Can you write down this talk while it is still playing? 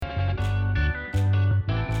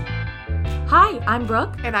Hi, I'm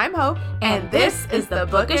Brooke. And I'm Hope. And this is the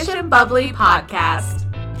Bookish and Bubbly Podcast.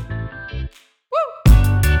 Woo!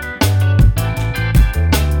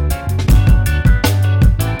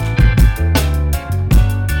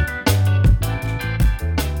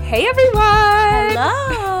 Hey, everyone!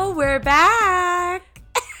 Hello, we're back.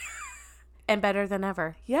 And better than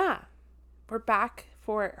ever. Yeah. We're back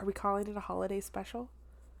for, are we calling it a holiday special?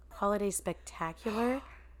 Holiday Spectacular.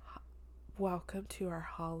 Welcome to our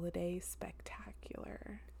holiday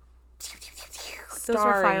spectacular. Those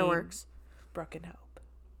are fireworks. Brooke and Hope.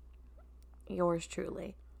 Yours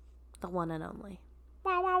truly. The one and only.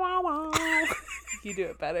 Wow, wow, wow, wow. You do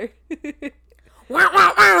it better. Wow,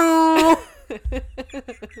 wow, wow.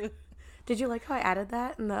 Did you like how I added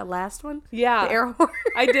that in the last one? Yeah. The air horn.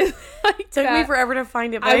 I did like Took that. me forever to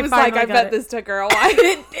find it, but I was like, I bet it. this took her a while.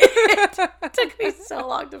 It took me so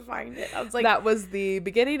long to find it. I was like, that was the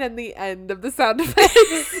beginning and the end of the sound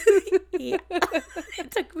effects. Yeah.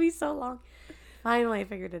 It took me so long. Finally, I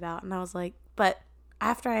figured it out. And I was like, but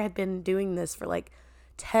after I had been doing this for like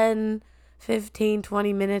 10, 15,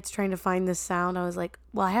 20 minutes trying to find this sound, I was like,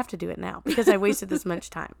 well, I have to do it now because I wasted this much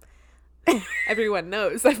time. Everyone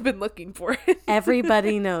knows I've been looking for it.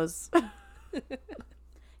 Everybody knows.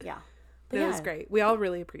 Yeah. But It was great. We all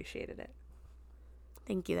really appreciated it.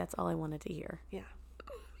 Thank you. That's all I wanted to hear. Yeah.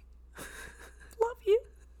 Love you.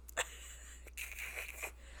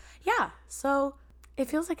 Yeah. So it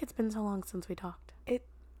feels like it's been so long since we talked. It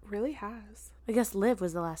really has. I guess Liv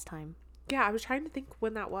was the last time. Yeah, I was trying to think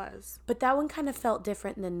when that was. But that one kind of felt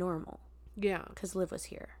different than normal. Yeah. Because Liv was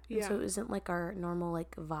here. Yeah. So it wasn't like our normal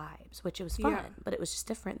like vibes, which it was fun. Yeah. But it was just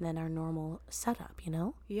different than our normal setup, you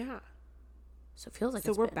know? Yeah. So it feels like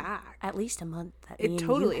So it's we're been back. at least a month that It me and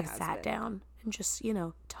totally you have has sat been. down and just, you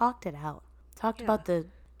know, talked it out. Talked Yeah. about the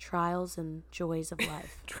trials and joys of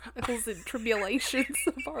life. Trials and tribulations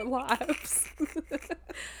of our lives.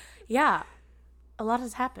 Yeah. A lot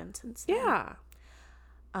has happened since then. Yeah.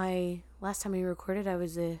 Last time we recorded, I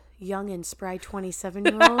was a young and spry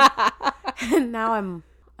 27-year-old. And now I'm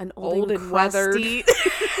an old and crusty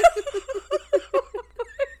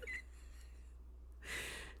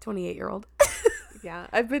 28-year-old. Yeah.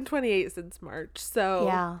 I've been 28 since March, so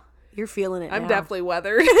Yeah. You're feeling it I'm now. definitely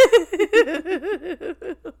weathered.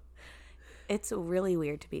 It's really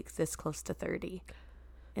weird to be this close to 30.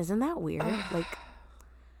 Isn't that weird? Like,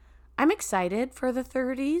 I'm excited for the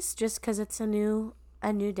 30s just because it's a new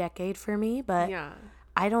decade for me, but Yeah.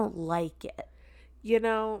 I don't like it. You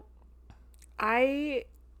know, the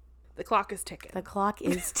clock is ticking. The clock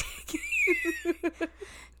is ticking.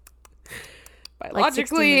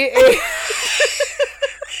 Biologically.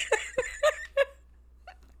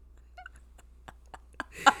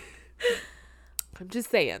 I'm just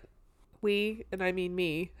saying, we, and I mean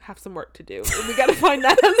me, have some work to do. And we got to find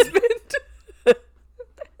that husband.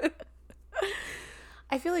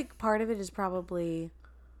 I feel like part of it is probably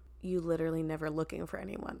you literally never looking for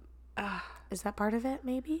anyone. Is that part of it,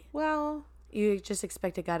 maybe? Well, You just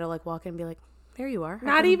expect a guy to like walk in and be like, there you are.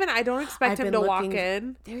 I don't expect him to walk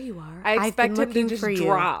in. There you are. I expect him to just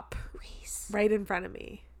drop Reese. right in front of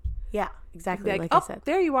me. Yeah, exactly. Like oh, I said.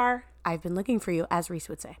 there you are. I've been looking for you, as Reese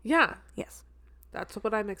would say. Yeah, Yes. that's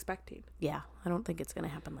what I'm expecting. Yeah, I don't think it's going to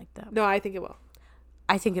happen like that. No, I think it will.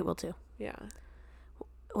 I think it will too. Yeah.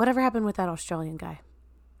 Whatever happened with that Australian guy?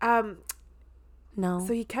 No.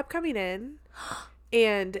 So he kept coming in,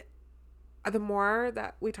 and the more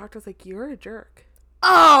that we talked, I was like, "You're a jerk."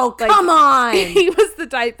 Oh, Like, come on. He was the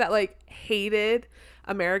type that like hated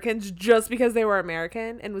Americans just because they were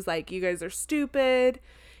American and was like, "You guys are stupid.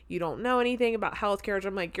 You don't know anything about healthcare." Which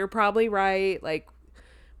I'm like, "You're probably right. Like,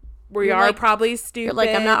 we You're are like- probably stupid. You're like,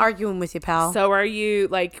 I'm not arguing with you, pal. So are you.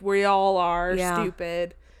 Like, we all are Yeah.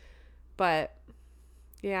 stupid." But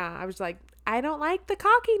yeah, I was like, I don't like the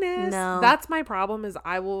cockiness. No. That's my problem is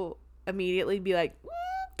I will immediately be like,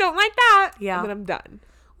 don't like that. Yeah. And then I'm done.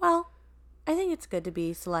 Well, I think it's good to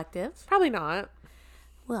be selective. Probably not.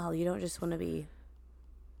 Well, you don't just want to be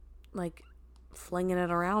like flinging it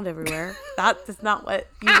around everywhere. That's not what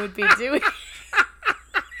you would be doing.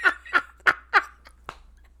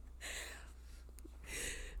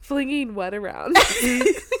 Flinging what around?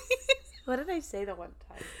 What did I say the one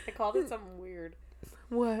time? I called it something weird.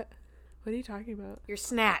 What? What are you talking about? Your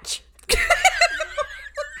snatch.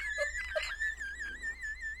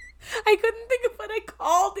 I couldn't think of what I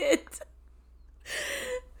called it.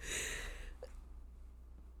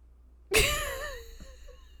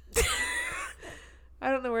 I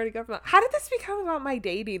don't know where to go from that. How did this become about my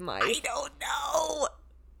dating life? I don't know.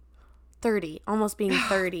 30, almost being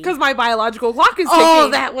 30. Because my biological clock is ticking. Oh,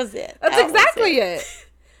 that was it. That's exactly it.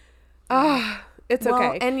 It's well,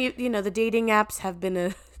 okay. And you know, the dating apps have been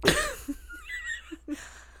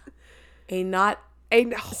a not A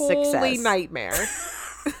holy success. nightmare.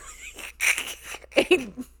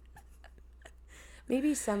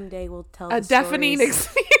 Maybe someday we'll tell A the deafening stories.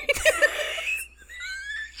 experience.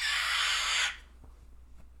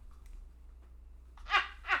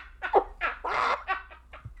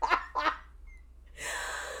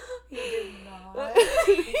 You did not.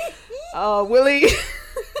 Oh, Willie.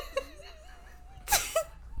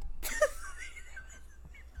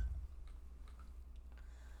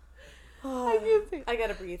 I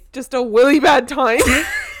gotta breathe. Just a Willie bad time.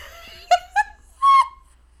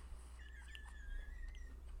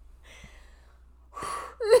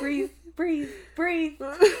 Breathe.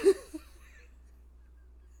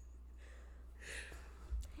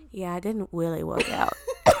 Yeah, I didn't really work out.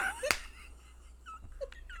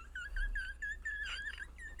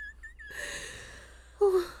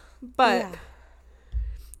 But Yeah.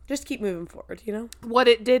 Just keep moving forward, you know? what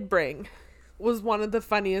it did bring was one of the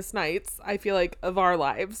funniest nights, I feel like, of our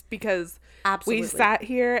lives, because Absolutely. we sat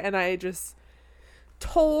here and I just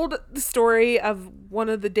told the story of one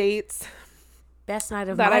of the dates Best night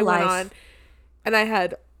of that my I life. went on. And I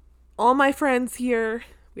had all my friends here.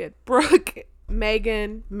 We had Brooke,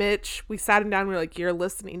 Megan, Mitch. We sat them down. We were like, you're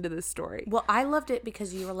listening to this story. Well, I loved it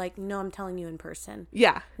because you were like, no, I'm telling you in person.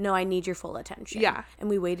 Yeah. No, I need your full attention. Yeah. And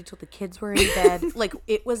we waited till the kids were in bed. Like,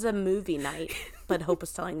 it was a movie night, but Hope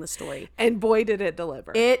was telling the story. And boy, did it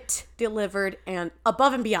deliver. It delivered and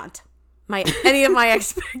above and beyond any of my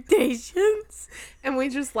expectations. And we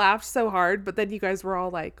just laughed so hard. But then you guys were all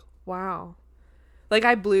like, wow. Like,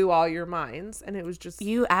 I blew all your minds. And it was just...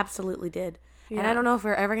 You absolutely did. Yeah. And I don't know if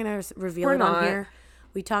we're ever going to reveal We're it not. on here.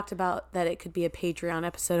 We talked about that it could be a Patreon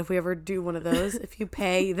episode if we ever do one of those. If you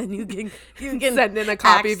pay, then you can send in a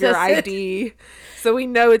copy of your access it. ID. So we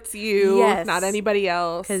know it's you, Yes. not anybody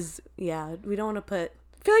else. Because, yeah, we don't want to put...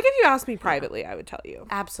 I feel like if you asked me privately, I would tell you.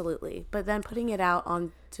 Absolutely. But then putting it out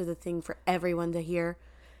onto the thing for everyone to hear,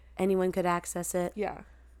 anyone could access it. Yeah.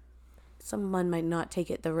 Someone might not take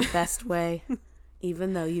it the best way,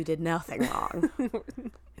 even though you did nothing wrong.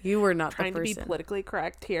 You were not Trying the to be person. politically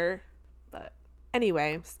correct here. But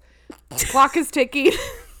anyways, clock is ticking.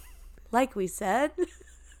 Like we said.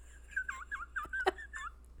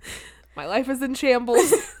 My life is in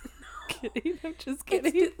shambles. Kidding. I'm just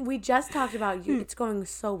kidding. We just talked about you. It's going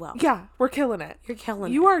so well. Yeah, we're killing it. You're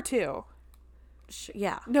killing You it. are too.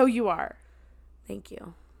 Yeah. No, you are. Thank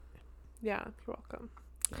you. Yeah, you're welcome.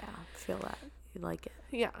 Yeah. I feel that. You like it.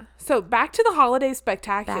 Yeah. So back to the holiday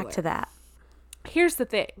spectacular. Back to that. Here's the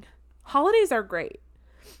thing. Holidays are great.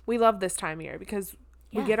 We love this time of year because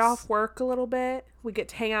we get Yes. off work a little bit. We get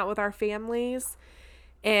to hang out with our families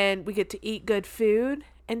and we get to eat good food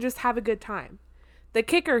and just have a good time. The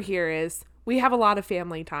kicker here is we have a lot of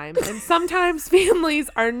family time and sometimes families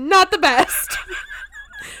are not the best.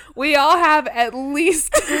 We all have at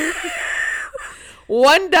least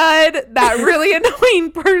one dud, that really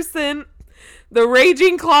annoying person, the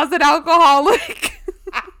raging closet alcoholic.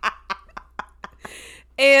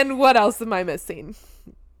 And what else am I missing?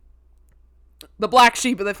 The black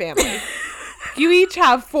sheep of the family. You each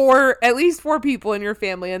have at least four people in your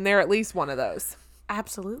family, and they're at least one of those.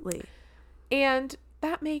 Absolutely. And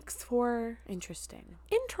that makes for Interesting.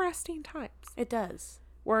 interesting times. It does.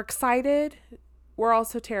 We're excited. We're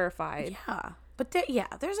also terrified. Yeah. But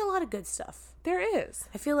there's a lot of good stuff. There is.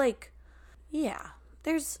 I feel like,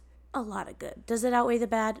 there's a lot of good. Does it outweigh the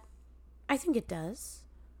bad? I think it does.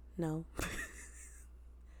 No.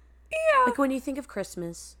 Yeah. Like when you think of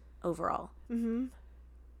Christmas overall. Mm-hmm.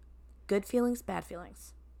 Good feelings, bad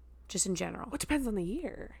feelings. Just in general. Well, it depends on the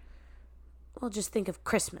year. Well, just think of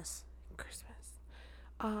Christmas. Christmas.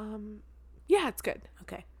 Yeah, it's good.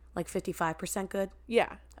 Okay. Like 55% good?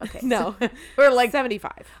 Yeah. Okay. No. We're like,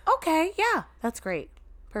 75. okay, yeah. That's great.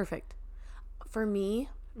 Perfect. For me,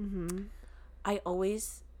 Mm-hmm. I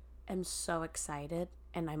always am so excited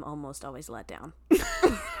and I'm almost always let down.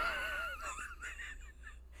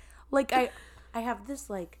 Like I have this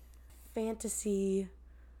like fantasy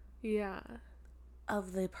Yeah.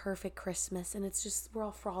 of the perfect Christmas and it's just we're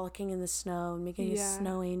all frolicking in the snow and making a Yeah.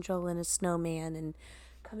 snow angel and a snowman and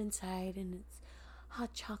come inside and it's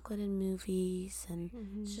hot chocolate and movies and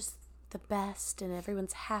it's just the best and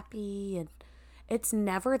everyone's happy and it's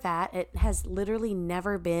never that. It has literally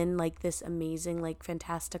never been like this amazing, like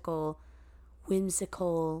fantastical,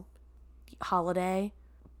 whimsical holiday,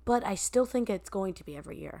 but I still think it's going to be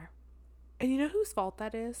every year. And you know whose fault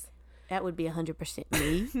that is? That would be 100%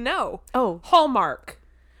 me. No. Oh, Hallmark.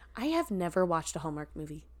 I have never watched a Hallmark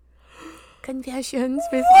movie. Confessions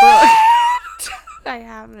with What? I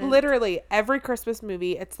haven't. Literally every Christmas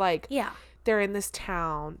movie, it's like, Yeah. they're in this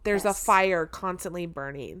town. There's a fire constantly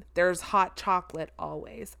burning. There's hot chocolate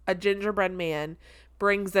always. A gingerbread man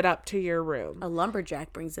brings it up to your room. A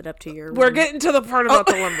lumberjack brings it up to your room. We're getting to the part about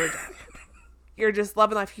the lumberjack. You're just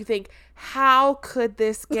loving life. You think, how could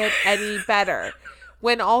this get any better?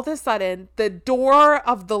 When all of a sudden, the door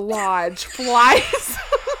of the lodge flies.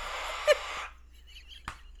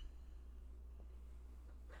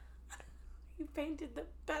 You painted the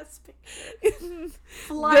best picture.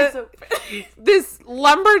 Flies open. This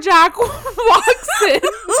lumberjack walks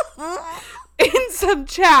in some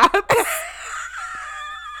chaps.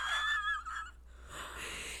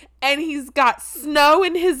 And he's got snow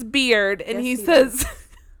in his beard. And he says,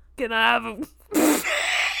 can I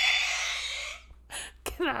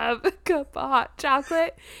have a cup of hot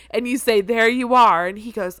chocolate? And you say, there you are. And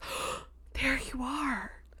he goes, there you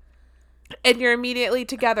are. And you're immediately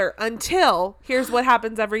together until, here's what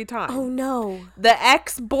happens every time. Oh, no. The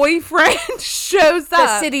ex-boyfriend shows up.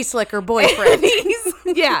 The city slicker boyfriend. And he's,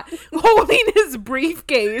 holding his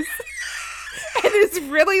briefcase and his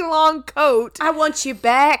really long coat. I want you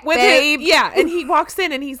back, babe. And he walks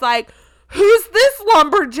in and he's like, who's this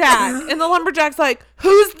lumberjack? And the lumberjack's like,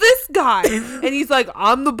 who's this guy? And he's like,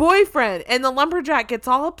 I'm the boyfriend. And the lumberjack gets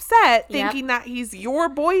all upset thinking that he's your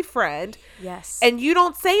boyfriend. Yes. And you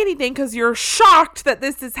don't say anything because you're shocked that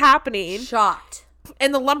this is happening. Shocked.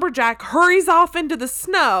 And the lumberjack hurries off into the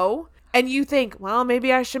snow. And you think, well,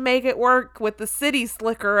 maybe I should make it work with the city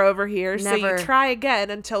slicker over here. Never. So you try again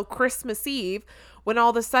until Christmas Eve, when all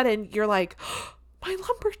of a sudden you're like, oh, my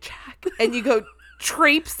lumberjack. And you go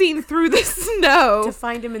traipsing through the snow to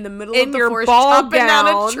find him in the middle in of the your forest ball chopping gown,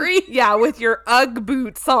 down a tree. Yeah, with your Ugg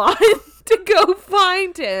boots on to go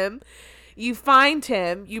find him. You find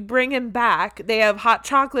him, you bring him back. They have hot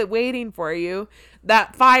chocolate waiting for you.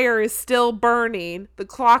 That fire is still burning. The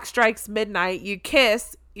clock strikes midnight. You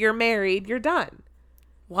kiss, you're married, you're done.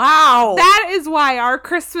 Wow. That is why our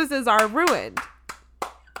Christmases are ruined.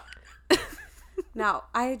 Now,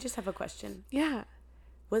 I just have a question. Yeah.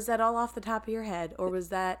 Was that all off the top of your head, or was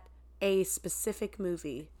that a specific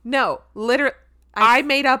movie? No, literally, I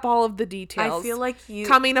made up all of the details. I feel like you...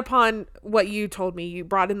 Coming upon what you told me, you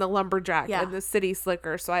brought in the lumberjack and the city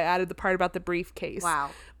slicker, so I added the part about the briefcase.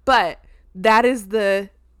 Wow. But that is the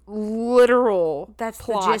literal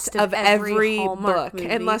plot the gist of every Hallmark book,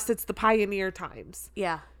 movie. Unless it's the Pioneer Times.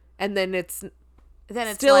 Yeah. And then it's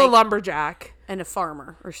still like, a lumberjack. And a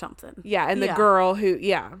farmer or something. Yeah, and the girl who,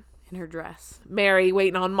 in her dress. Mary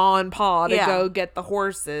waiting on Ma and Pa to go get the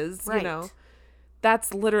horses, you know.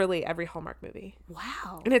 That's literally every Hallmark movie.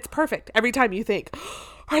 Wow. And it's perfect. Every time you think,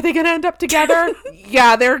 are they going to end up together?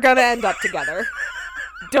 Yeah, they're going to end up together.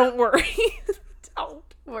 Don't worry. Don't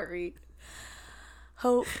worry.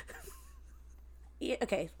 Hope. Yeah,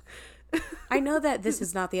 okay. I know that this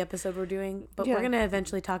is not the episode we're doing, but we're going to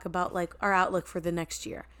eventually talk about like our outlook for the next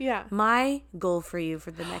year. Yeah. My goal for you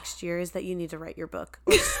for the next year is that you need to write your book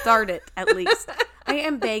or start it at least. I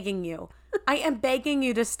am begging you. I am begging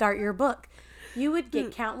you to start your book. You would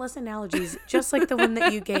get countless analogies just like the one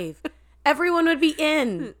that you gave. Everyone would be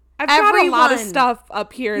in. I've got a lot of stuff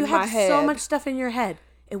up here in my head. You have so much stuff in your head.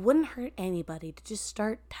 It wouldn't hurt anybody to just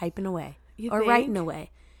start typing away or writing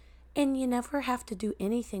away. And you never have to do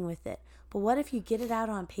anything with it. But what if you get it out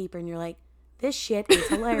on paper and you're like, this shit is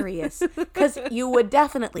hilarious? Because you would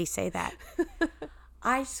definitely say that.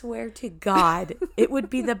 I swear to God, it would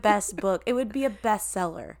be the best book. It would be a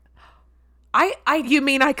bestseller. You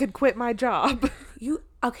mean I could quit my job?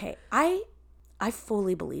 Okay, I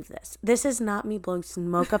fully believe this. This is not me blowing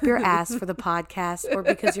smoke up your ass for the podcast or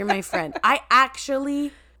because you're my friend. I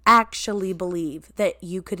actually believe that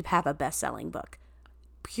you could have a best-selling book.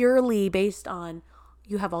 Purely based on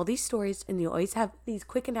you have all these stories and you always have these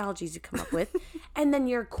quick analogies you come up with. And then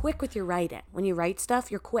you're quick with your writing. When you write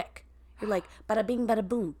stuff, you're quick. You're like, bada bing, bada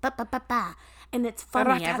boom, ba ba ba ba. And it's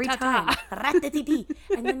funny every time.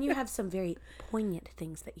 And then you have some very poignant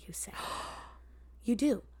things that you say. You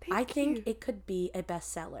do. I think it could be a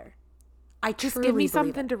bestseller. Just give me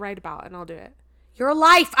something to write about and I'll do it. Your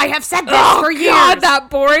life. I have said this for years. God, that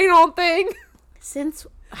boring old thing.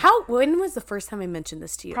 When was the first time I mentioned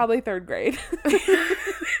this to you? Probably 3rd grade.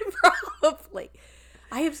 Probably.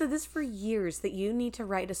 I have said this for years that you need to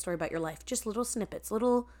write a story about your life. Just little snippets,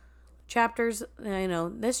 little chapters.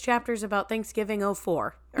 This chapter's about Thanksgiving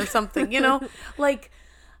 04 or something, like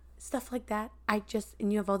stuff like that.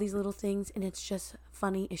 And you have all these little things and it's just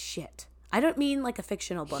funny as shit. I don't mean like a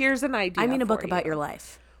fictional book. Here's an idea. I mean a book about your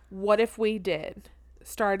life. What if we did,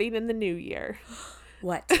 starting in the new year?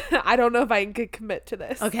 What? I don't know if I could commit to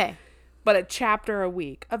this. Okay. but a chapter a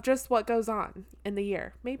week of just what goes on in the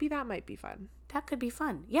year. Maybe that might be fun. That could be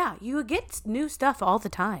fun. Yeah, you get new stuff all the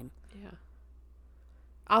time. Yeah.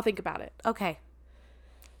 I'll think about it. Okay.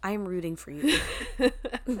 I am rooting for you.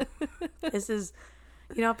 This is,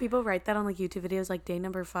 people write that on like YouTube videos, like day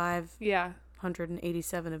number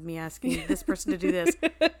 587 of me asking this person to do this.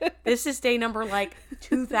 This is day number like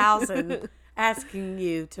 2000 asking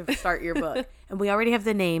you to start your book. And we already have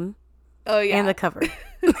the name. Oh, yeah. And the cover.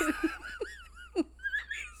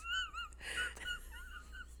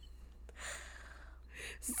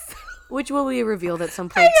 Which will be revealed at some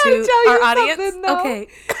point to our audience. Okay.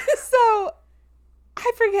 So,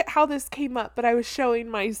 I forget how this came up, but I was showing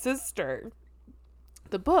my sister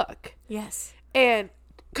the book. Yes. And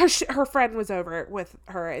because her friend was over with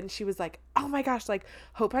her, and she was like, oh my gosh, like,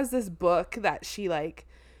 Hope has this book that she, like,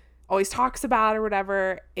 always talks about or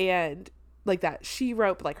whatever, and, like, that she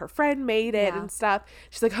wrote, but, like, her friend made it and stuff.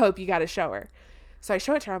 She's like, Hope, you got to show her. So I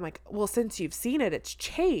show it to her. I'm like, well, since you've seen it, it's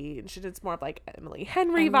changed. And it's more of like Emily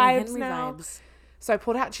Henry vibes now. So I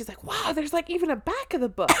pulled it out and she's like, wow, there's like even a back of the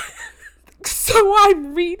book. So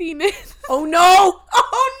I'm reading it. Oh, no.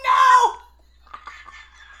 Oh, no.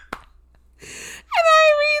 And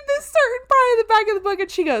I read this certain part of the back of the book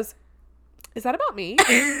and she goes, is that about me?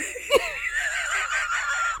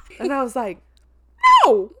 And I was like,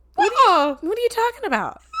 no. What are you talking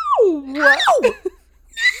about? No. No.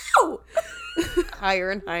 No.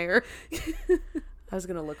 Higher and higher. I was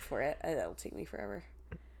gonna look for it. That'll take me forever.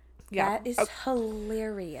 Yeah, that is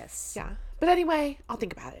hilarious. Yeah, but anyway, I'll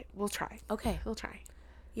think about it. We'll try. Okay, we'll try.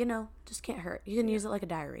 Just can't hurt. You can use it like a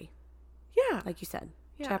diary. Yeah, like you said.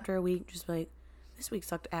 Yeah. Chapter a week. Just like, this week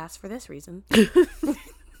sucked ass for this reason.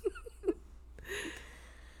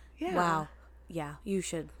 Yeah. Wow. Yeah, you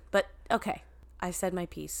should. But okay, I said my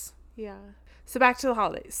piece. Yeah. So back to the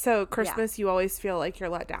holidays. So Christmas, you always feel like you're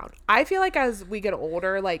let down. I feel like as we get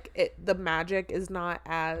older, like the magic is not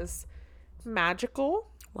as magical.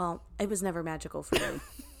 Well, it was never magical for me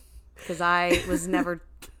because I was never.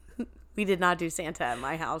 We did not do Santa at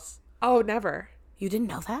my house. Oh, never. You didn't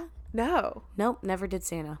know that? No. Nope, never did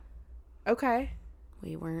Santa. Okay.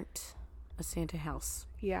 We weren't a Santa house.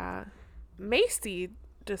 Yeah. Macy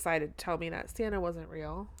decided to tell me that Santa wasn't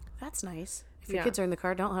real. That's nice. If your kids are in the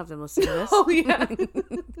car, don't have them listen to this. Oh, yeah.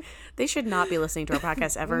 They should not be listening to our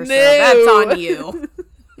podcast ever, so that's on you,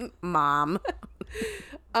 Mom.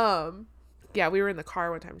 Yeah, we were in the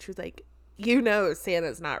car one time. She was like,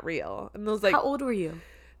 Santa's not real. And I was like, how old were you?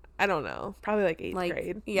 I don't know. Probably like 8th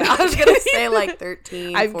grade. Yeah, I was going to say like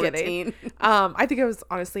 13, I'm 14. Kidding. I think I was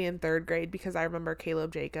honestly in 3rd grade because I remember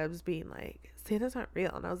Caleb Jacobs being like, Santa's not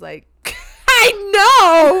real. And I was like, I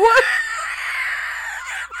know!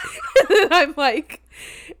 And then I'm like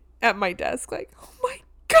at my desk like, oh my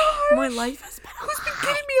gosh, my life has been who's been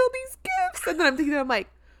getting me all these gifts? And then I'm thinking, I'm like,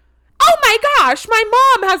 oh my gosh, my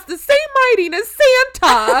mom has the same writing as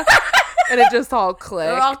Santa. And it just all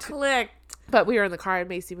clicked. It all clicked. But we were in the car and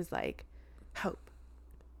Macy was like, Hope,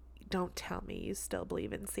 don't tell me you still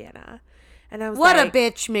believe in Santa. And I was what like, a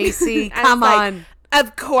bitch, Macy. Come on. Like,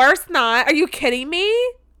 of course not. Are you kidding me?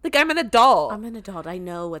 Like, I'm an adult. I'm an adult. I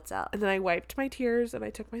know what's up. And then I wiped my tears and I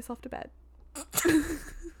took myself to bed.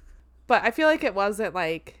 But I feel like it wasn't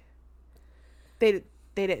like they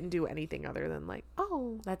didn't do anything other than like,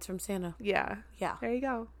 oh, that's from Santa. Yeah. Yeah. There you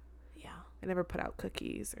go. Yeah. I never put out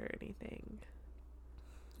cookies or anything.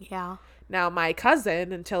 Yeah. Now, my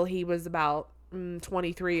cousin, until he was about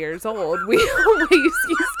 23 years old, we always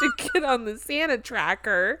used to get on the Santa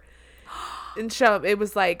tracker and show him. It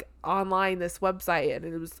was like online, this website,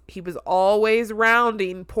 and he was always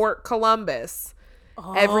rounding Port Columbus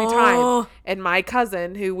every time. And my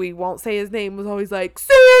cousin, who we won't say his name, was always like,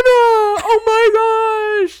 Santa!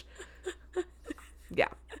 Oh my gosh! Yeah.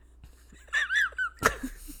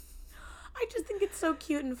 I just think it's so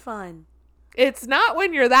cute and fun. It's not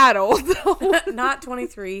when you're that old, though. Not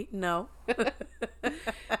 23, no.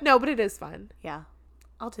 No, but it is fun. Yeah.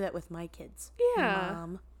 I'll do that with my kids. Yeah.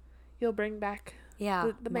 Mom. You'll bring back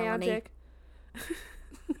the magic.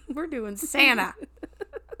 We're doing Santa.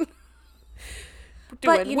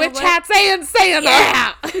 We're doing witch hats and Santa.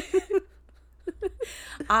 Yeah.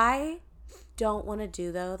 I don't want to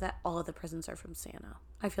do, though, that all of the presents are from Santa.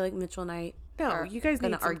 I feel like Mitchell and I you guys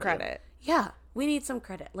need some credit. Yeah, we need some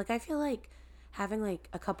credit. Like, I feel like having, like,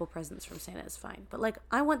 a couple presents from Santa is fine. But, like,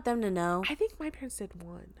 I want them to know. I think my parents did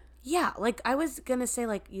one. Yeah, like, I was going to say,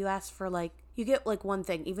 like, you ask for, like, you get, like, one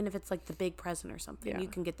thing. Even if it's, like, the big present or something, you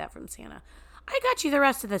can get that from Santa. I got you the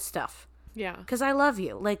rest of this stuff. Yeah. Because I love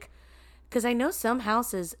you. Like, because I know some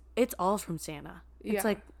houses, it's all from Santa. It's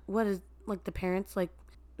like, what is, like, the parents, like,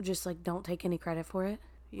 just, like, don't take any credit for it.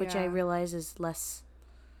 which I realize is less.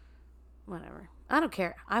 Whatever. I don't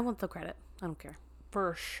care. I want the credit. I don't care.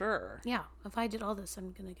 For sure. Yeah. If I did all this,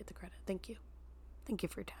 I'm gonna get the credit. Thank you. Thank you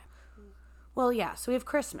for your time. Well, yeah. So we have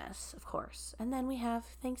Christmas, of course, and then we have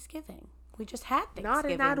Thanksgiving. We just had Thanksgiving. Not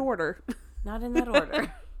in that order. Not in that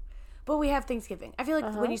order. But we have Thanksgiving. I feel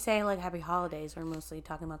like when you say like Happy Holidays, we're mostly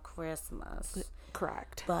talking about Christmas.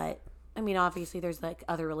 Correct. But I mean, obviously, there's like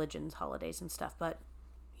other religions' holidays and stuff. But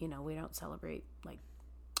you know, we don't celebrate like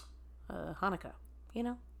Hanukkah. You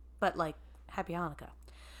know, but like Happy Hanukkah.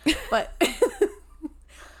 But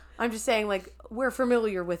I'm just saying, like, we're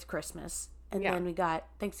familiar with Christmas, and then we got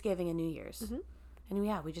Thanksgiving and New Year's, and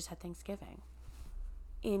yeah, we just had Thanksgiving.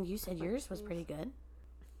 And you said yours was pretty good.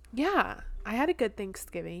 Yeah, I had a good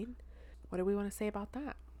Thanksgiving. What do we want to say about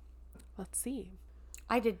that? Let's see.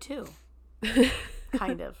 I did too.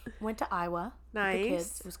 Kind of. Went to Iowa. Nice. With the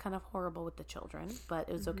kids. It was kind of horrible with the children, but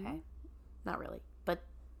it was okay. Not really, but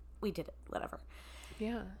we did it. Whatever.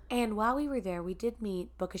 Yeah. And while we were there, we did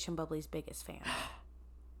meet Bookish and Bubbly's biggest fan.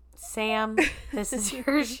 Sam, this is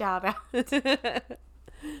your shout out.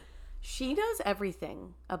 She knows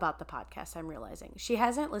everything about the podcast, I'm realizing. She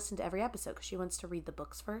hasn't listened to every episode because she wants to read the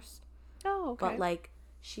books first. Oh, okay. But like,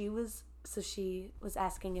 she was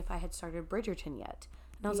asking if I had started Bridgerton yet.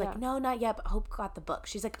 And I was like, no, not yet, but Hope got the book.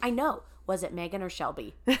 She's like, I know. Was it Megan or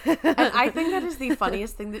Shelby? And I think that is the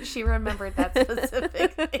funniest thing that she remembered that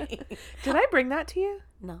specific thing. Did I bring that to you?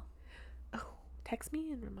 No. Oh, text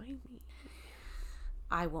me and remind me.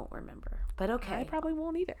 I won't remember, but okay. I probably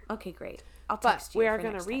won't either. Okay, great. I'll text you. We are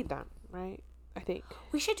going to read them, right? I think.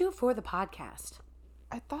 We should do it for the podcast.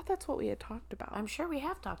 I thought that's what we had talked about. I'm sure we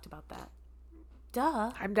have talked about that.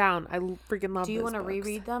 Duh. I'm down. I freaking love Do you want to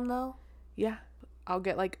reread them, though? Yeah. I'll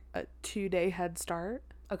get like a 2-day head start.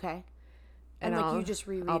 Okay. And like you just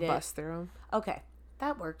reread I'll it. bust through them. Okay.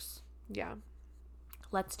 That works. Yeah.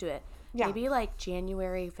 Let's do it. Yeah. Maybe like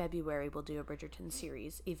January, February, we'll do a Bridgerton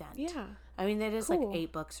series event. Yeah. I mean, it is like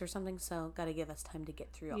 8 books or something, so got to give us time to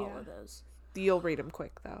get through all of those. You'll read them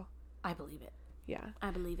quick, though. I believe it. Yeah.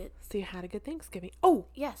 I believe it. So you had a good Thanksgiving. Oh.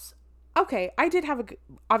 Yes. Okay. I did have a good...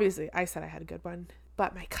 Obviously, I said I had a good one.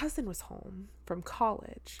 But my cousin was home from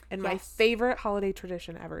college. And my favorite holiday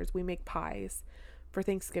tradition ever is we make pies for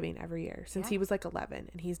Thanksgiving every year. Since he was like 11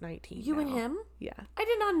 and he's 19 You now. and him? Yeah. I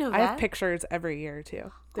did not know that. I have pictures every year,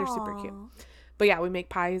 too. They're super cute. But yeah, we make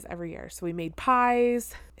pies every year. So we made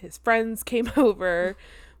pies. His friends came over.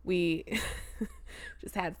 We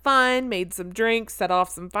just had fun, made some drinks, set off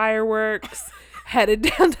some fireworks, headed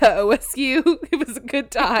down to OSU. It was a good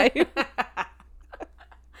time. That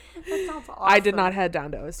sounds awesome. I did not head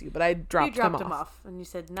down to OSU, but I dropped them off. And you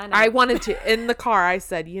said, no. I wanted to. In the car, I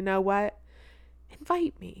said, you know what?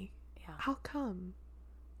 Invite me. Yeah. I'll come.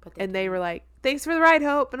 But they were like, thanks for the ride,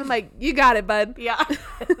 Hope. And I'm like, you got it, bud. Yeah.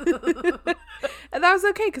 And that was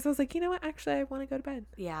okay because I was like, you know what? Actually, I want to go to bed.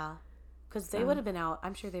 Yeah. Because they would have been out.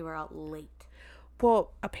 I'm sure they were out late.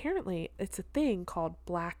 Well, apparently, it's a thing called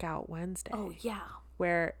Blackout Wednesday. Oh, yeah.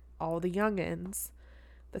 Where all the youngins,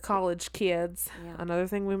 the college kids, another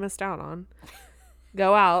thing we missed out on,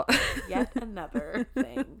 go out. Yet another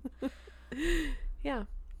thing. Yeah.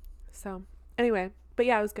 So, anyway. But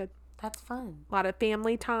yeah, it was good. That's fun. A lot of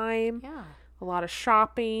family time. Yeah. A lot of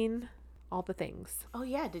shopping. All the things. Oh,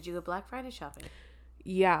 yeah. Did you go Black Friday shopping?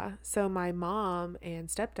 Yeah. So my mom and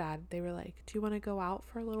stepdad, they were like, do you want to go out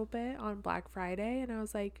for a little bit on Black Friday? And I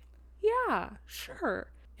was like, yeah, sure.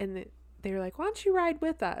 And they were like, why don't you ride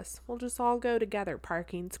with us? We'll just all go together.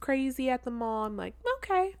 Parking's crazy at the mall. I'm like,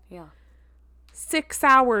 okay. Yeah. 6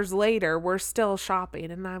 hours later, we're still shopping.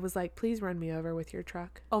 And I was like, please run me over with your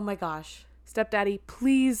truck. Oh, my gosh. Stepdaddy,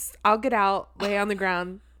 please, I'll get out, lay on the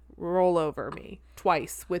ground, roll over me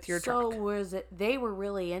twice with your truck. So was it, they were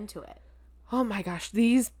really into it. Oh my gosh,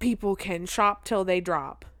 these people can shop till they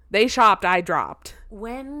drop. They shopped, I dropped.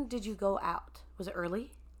 When did you go out? Was it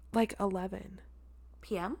early? Like 11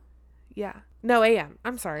 p.m.? Yeah. No, a.m.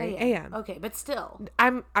 I'm sorry, a.m. Okay, but still.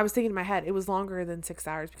 I was thinking in my head, it was longer than 6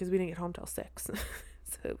 hours because we didn't get home till 6. So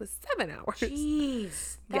it was 7 hours.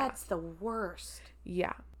 Jeez, that's the worst.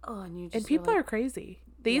 Yeah. Oh, and you just people are crazy.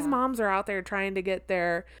 These moms are out there trying to get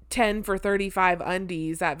their 10 for $35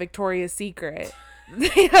 undies at Victoria's Secret.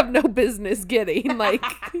 They have no business getting. Like,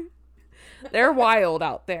 they're wild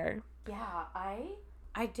out there. Yeah,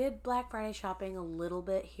 I did Black Friday shopping a little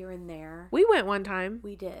bit here and there. We went one time.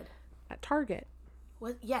 We did. At Target.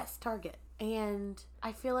 Well, yes, Target. And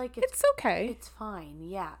I feel like it's okay. It's fine,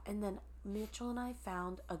 yeah. And then Mitchell and I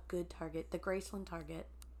found a good Target, the Graceland Target.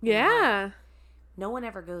 Yeah. No one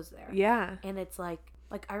ever goes there. Yeah. And it's like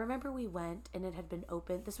I remember we went and it had been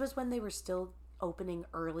open. This was when they were still opening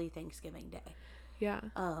early Thanksgiving Day. Yeah.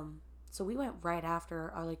 So we went right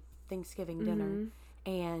after our like Thanksgiving dinner,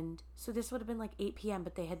 and so this would have been like 8 p.m.,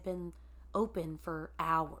 but they had been open for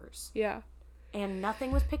hours. Yeah. And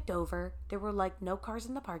nothing was picked over. There were like no cars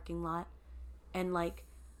in the parking lot, and like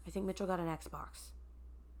I think Mitchell got an Xbox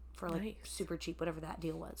for like super cheap, whatever that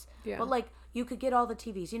deal was. Yeah. But like you could get all the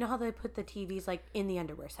TVs. You know how they put the TVs like in the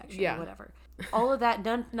underwear section Yeah. or whatever. All of that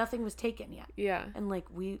done. Nothing was taken yet. Yeah. And like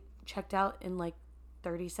we checked out in like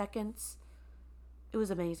 30 seconds. It was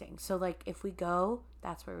amazing. So like if we go,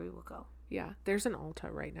 that's where we will go. Yeah. There's an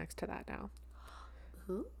Ulta right next to that now.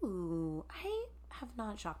 Ooh, I have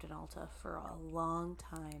not shopped at Ulta for a long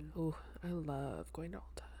time. Ooh, I love going to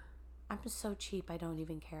Ulta. I'm just so cheap. I don't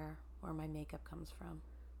even care where my makeup comes from.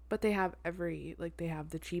 But they have they have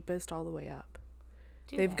the cheapest all the way up.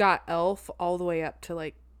 They've got Elf all the way up to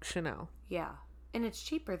like Chanel. Yeah. And it's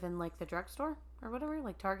cheaper than like the drugstore or whatever,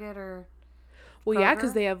 like Target or Well, yeah, Kroger.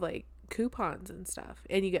 because they have like coupons and stuff.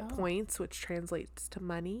 And you get points, which translates to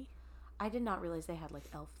money. I did not realize they had like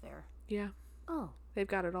Elf there. Yeah. Oh. They've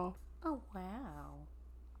got it all. Oh, wow.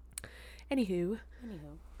 Anywho.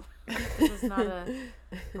 This is not a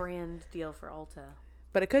brand deal for Ulta.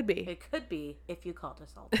 But it could be. It could be if you called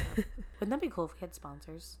us Ulta. Wouldn't that be cool if we had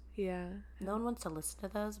sponsors? Yeah. No one wants to listen to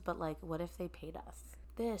those, but like, what if they paid us?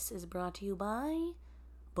 This is brought to you by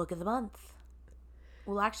Book of the Month.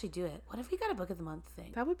 We'll actually do it. What if we got a Book of the Month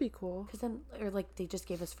thing? That would be cool. Because then, or like, they just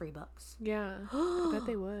gave us free books. Yeah. I bet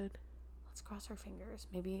they would. Let's cross our fingers.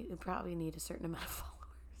 Maybe we probably need a certain amount of followers.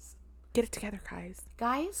 Get it together, guys.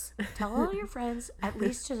 Guys, tell all your friends at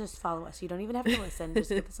least to just follow us. You don't even have to listen. Just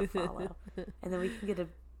give us a follow. And then we can get a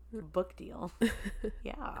book deal.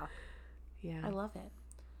 Yeah. Yeah. I love it.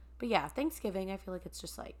 But yeah, Thanksgiving, I feel like it's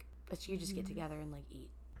just like, you just get together and like eat.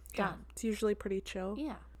 Done. Yeah, it's usually pretty chill.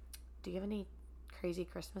 Yeah. Do you have any crazy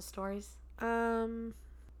Christmas stories? Let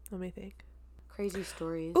me think. Crazy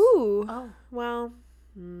stories. Ooh. Oh. Well.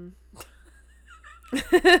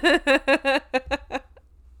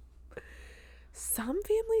 Some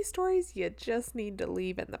family stories you just need to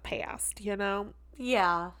leave in the past, you know?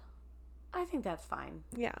 Yeah. I think that's fine.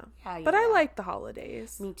 Yeah. Yeah. But I like the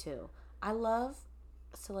holidays. Me too. I love,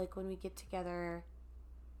 so like when we get together,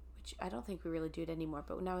 which I don't think we really do it anymore,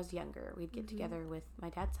 but when I was younger, we'd get together with my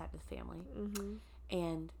dad's side of the family.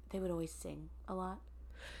 And they would always sing a lot.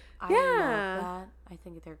 I love that. I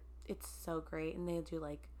think it's so great. And they do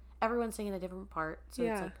like, everyone's singing a different part. So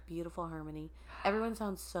it's like beautiful harmony. Everyone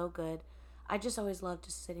sounds so good. I just always love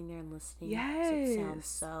just sitting there and listening. Yes. It sounds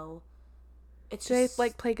so, it's Do just. they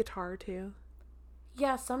like play guitar too?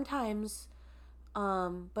 Yeah, sometimes.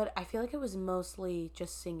 But I feel like it was mostly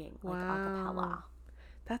just singing, like a cappella.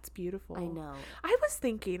 That's beautiful. I know. I was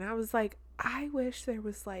thinking, I was like, I wish there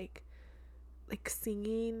was like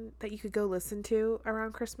singing that you could go listen to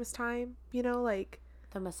around Christmas time, you know, like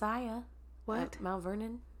The Messiah. what? At Mount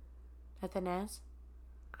Vernon. At the Naz.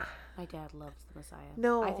 My dad loves The Messiah.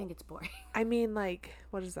 No. I think it's boring. I mean, like,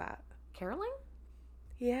 what is that? Caroling?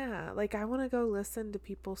 Yeah, like I want to go listen to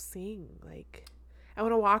people sing. Like, I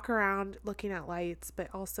want to walk around looking at lights, but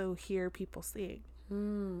also hear people sing.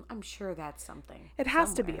 I'm sure that's something. It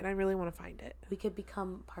has to be, and I really want to find it. We could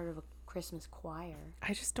become part of a Christmas choir.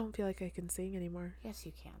 I just don't feel like I can sing anymore. Yes,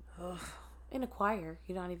 you can. Ugh. In a choir,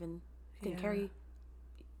 you don't even you can carry.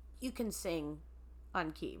 You can sing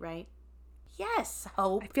on key, right? Yes,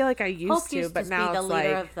 Hope. I feel like I used to, but now be the it's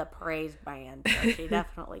leader like of the praise band, so she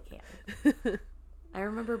definitely can. I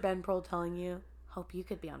remember Ben Pearl telling you, Hope, you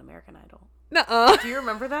could be on American Idol. nuh-uh. Do you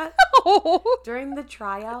remember that? No. During the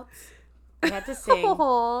tryouts, we had to sing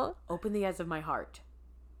Aw. Open the Eyes of My Heart.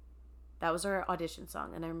 That was our audition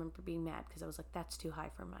song, and I remember being mad because I was like, that's too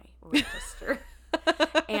high for my register.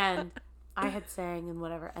 And I had sang and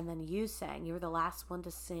whatever, and then you sang. You were the last one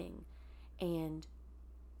to sing, and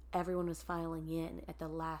everyone was filing in at the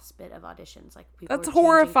last bit of auditions. Like people That's were changing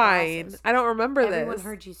horrifying. classes. I don't remember Everyone this.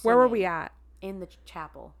 heard you Where were singing. we at? In the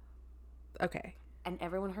chapel. Okay. And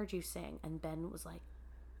everyone heard you sing, and Ben was like,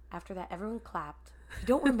 after that, everyone clapped. You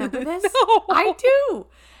don't remember this? No. I do.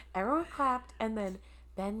 Everyone clapped, and then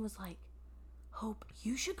Ben was like, Hope,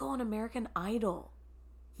 you should go on American Idol.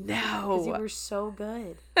 Because you No. were so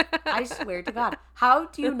good. I swear to God. How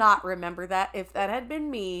do you not remember that? If that had been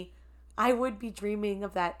me, I would be dreaming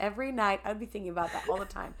of that every night. I'd be thinking about that all the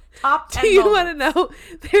time. Top 10 Do you moments. want to know?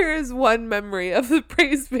 There is one memory of the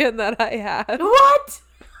praise band that I have. What?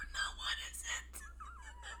 No, what is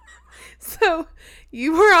it? So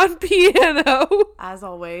you were on piano. As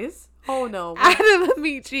always. Oh, no. Adam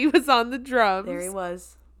Amici was on the drums. There he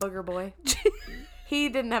was. Booger boy. He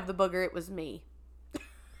didn't have the booger. It was me.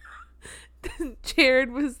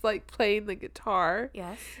 Jared was like playing the guitar.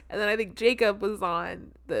 Yes. And then I think Jacob was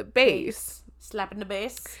on the bass. Slapping the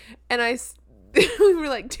bass. And we were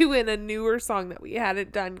like doing a newer song that we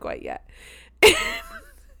hadn't done quite yet.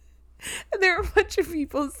 And there were a bunch of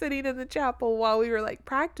people sitting in the chapel while we were like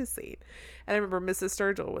practicing. And I remember Mrs.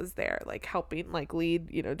 Sturgill was there, like helping, like lead,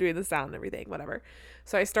 doing the sound and everything, whatever.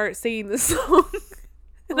 So I start singing the song.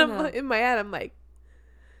 And in my head, I'm like,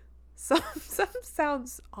 some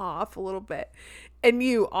sounds off a little bit. And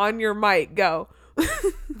you on your mic go,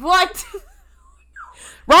 what?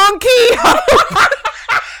 Wrong key.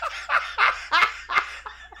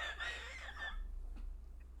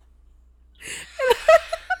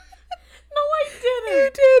 You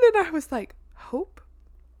did, and I was like, Hope,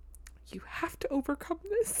 you have to overcome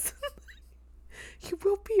this. You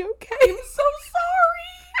will be okay. I'm so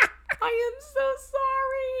sorry. I am so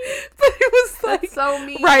sorry. But it was like that's so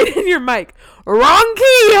mean. Right in your mic. Wrong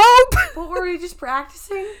key, Hope. What were we just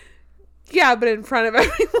practicing? Yeah, but in front of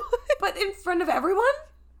everyone. But in front of everyone?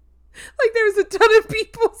 Like there was a ton of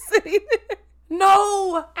people sitting there.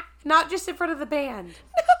 No, not just in front of the band.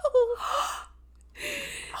 No.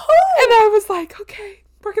 And I was like, okay,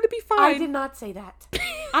 we're going to be fine. I did not say that.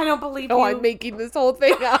 I don't believe you. Oh, I'm making this whole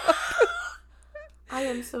thing up. I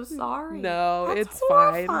am so sorry. No, that's it's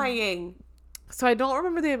horrifying. fine. So I don't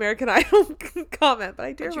remember the American Idol comment, but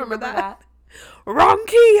I do remember that. Wrong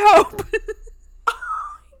key, Hope. I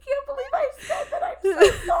can't believe I said that. I'm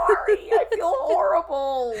so sorry. I feel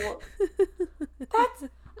horrible.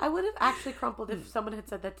 I would have actually crumpled if someone had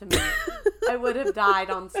said that to me. I would have died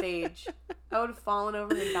on stage. I would have fallen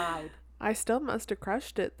over and died. I still must have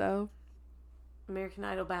crushed it, though. American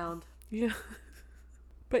Idol bound. Yeah.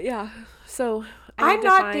 But yeah, so I'm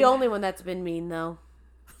not the only one that's been mean, though.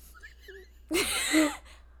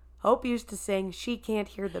 Hope used to sing "She Can't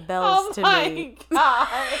Hear the Bells" to me. God.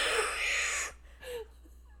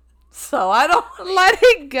 So I don't let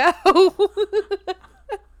it go.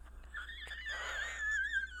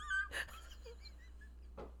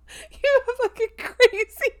 You have like a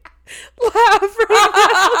crazy laugh right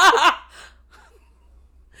now.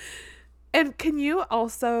 And can you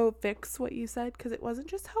also fix what you said? Because it wasn't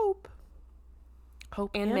just Hope.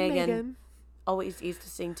 Hope and Megan always used to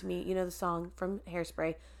sing to me, the song from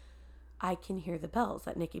Hairspray, "I Can Hear the Bells,"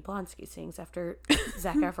 that Nikki Blonsky sings after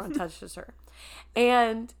Zac Efron touches her.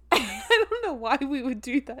 And I don't know why we would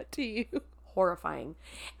do that to you. Horrifying.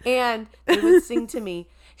 And they would sing to me,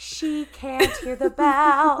 "She can't hear the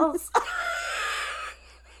bells."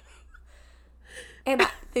 And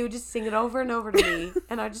they would just sing it over and over to me.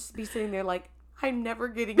 And I'd just be sitting there like, I'm never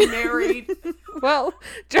getting married. Well,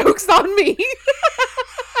 joke's on me.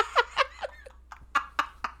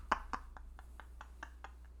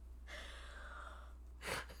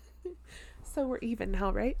 So we're even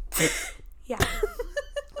now, right? Yeah.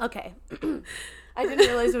 Okay. I didn't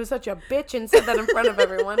realize it was such a bitch and said that in front of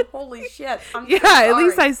everyone. Holy shit. I'm so sorry. At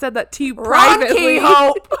least I said that to you privately.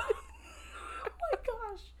 Hope. Oh my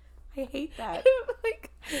gosh. I hate that.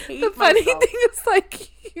 The funny thing is,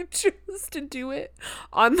 like, you chose to do it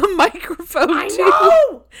on the microphone, I too.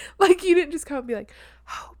 know! Like, you didn't just come and be like,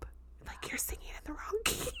 Hope, like, you're singing in the wrong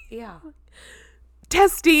key. Yeah.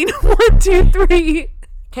 Testing. 1, 2, 3.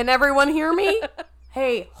 Can everyone hear me?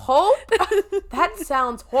 Hey, Hope? That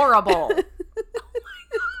sounds horrible. Oh my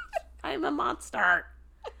gosh. I'm a monster.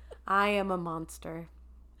 I am a monster.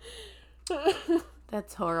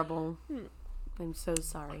 That's horrible. I'm so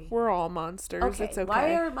sorry. We're all monsters. Okay, it's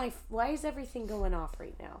okay. Why is everything going off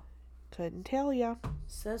right now? Couldn't tell ya.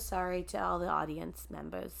 So sorry to all the audience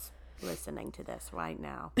members listening to this right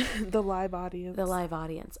now. The live audience. The live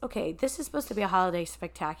audience. Okay, this is supposed to be a holiday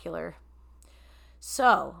spectacular.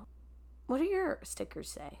 So, what do your stickers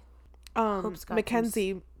say?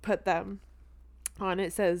 Mackenzie put them on.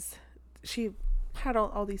 It says she had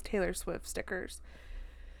all these Taylor Swift stickers.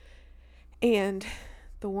 And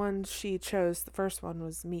the one she chose, the first one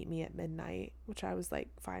was "Meet Me at Midnight," which I was like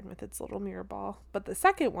fine with, its little mirror ball. But the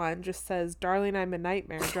second one just says, "Darling, I'm a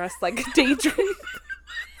nightmare dressed like a daydream."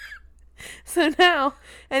 So now,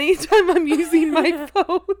 anytime I'm using my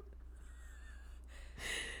phone,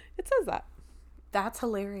 it says that. That's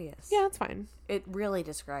hilarious. Yeah, it's fine. It really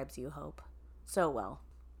describes you, Hope, so well.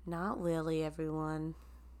 Not Lily, everyone.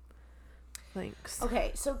 Thanks.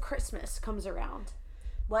 Okay, so Christmas comes around.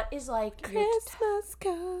 What is like Christmas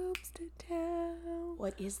comes to town?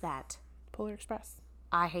 What is that? Polar Express.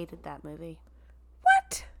 I hated that movie.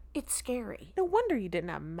 What? It's scary. No wonder you didn't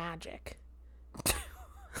have magic.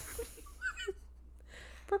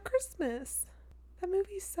 For Christmas. That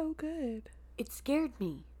movie's so good. It scared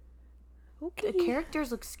me. Okay. The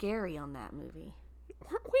characters look scary on that movie.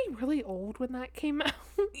 Weren't we really old when that came out?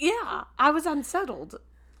 Yeah, I was unsettled.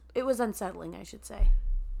 It was unsettling, I should say.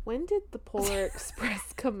 When did the Polar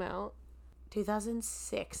Express come out?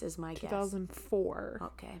 2006 is my guess. 2004.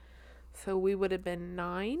 Okay. So we would have been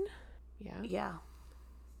 9. Yeah. Yeah.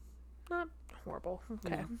 Not horrible.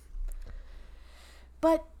 Okay. No.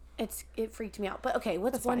 But it freaked me out. But okay,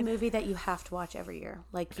 what's That's one fine. movie that you have to watch every year?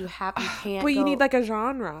 Like you can't. But you go need like a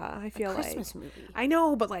genre, I feel like. Christmas movie. I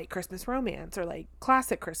know, but like Christmas romance or like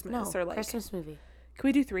classic Christmas or like Christmas movie. Can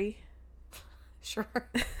we do 3? Sure.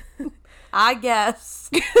 I guess.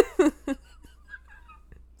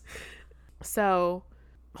 So,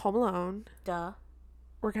 Home Alone. Duh.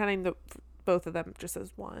 We're counting both of them just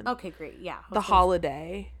as one. Okay, great. Yeah. The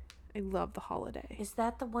Holiday. I love The Holiday. Is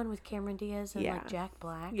that the one with Cameron Diaz and like Jack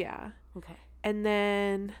Black? Yeah. Okay. And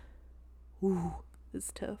then, ooh, this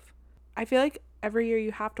is tough. I feel like every year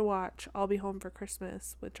you have to watch I'll Be Home for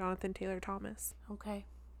Christmas with Jonathan Taylor Thomas. Okay.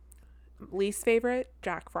 Least favorite,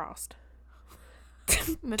 Jack Frost.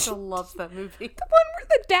 Mitchell loves that movie. The one where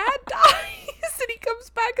the dad dies and he comes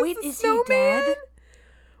back as a snowman. He dead?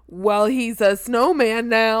 Well, he's a snowman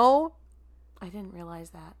now. I didn't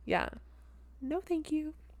realize that. Yeah. No, thank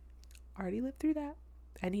you. Already lived through that.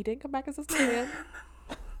 And he didn't come back as a snowman.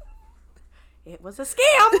 It was a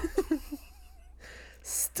scam.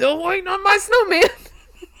 Still waiting on my snowman.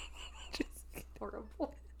 Just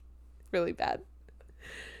Horrible. really bad.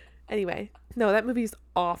 Anyway, no, that movie's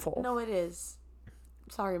awful. No, it is.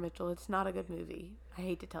 Sorry, Mitchell. It's not a good movie. I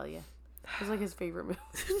hate to tell you. It's like his favorite movie.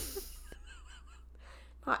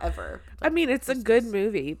 Not ever. I mean, it's a good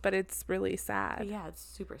movie, but it's really sad. But yeah, it's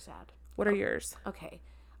super sad. What are yours? Okay.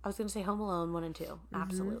 I was going to say Home Alone 1 and 2. Mm-hmm.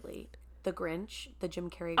 Absolutely. The Grinch, the Jim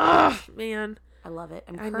Carrey Grinch. Oh, man. I love it.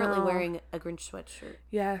 I'm currently wearing a Grinch sweatshirt.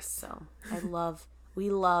 Yes. So we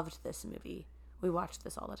loved this movie. We watched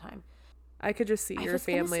this all the time. I could just see your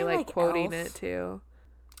family say, like quoting Elf. it too.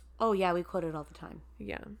 Oh, yeah, we quote it all the time.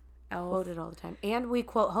 Yeah. Elf. Quote it all the time. And we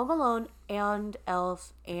quote Home Alone and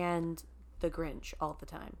Elf and the Grinch all the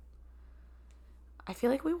time. I feel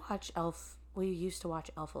like we watch Elf. We used to watch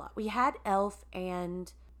Elf a lot. We had Elf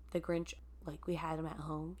and the Grinch, like we had them at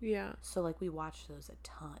home. Yeah. So like we watched those a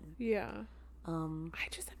ton. Yeah. I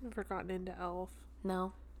just have never gotten into Elf.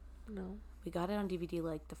 No. We got it on DVD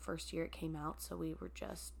like the first year it came out, so we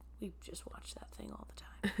just watched that thing all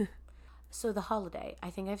the time. So The Holiday, I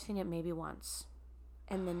think I've seen it maybe once.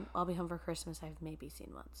 And then I'll Be Home for Christmas I've maybe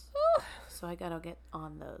seen once. So I gotta get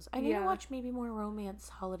on those. I need to watch maybe more romance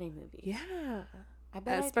holiday movies. Yeah. I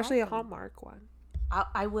bet especially a Hallmark one.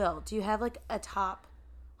 I will. Do you have like a top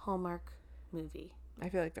Hallmark movie? I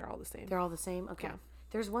feel like they're all the same. They're all the same? Okay. Yeah.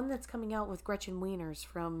 There's one that's coming out with Gretchen Wieners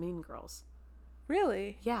from Mean Girls.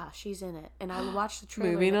 Really? Yeah, she's in it. And I watched the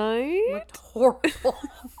trailer. Movie night? It looked horrible.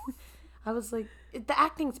 I was like, the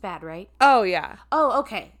acting's bad, right? Oh, yeah. Oh,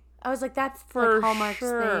 okay. I was like, that's For like Hallmark's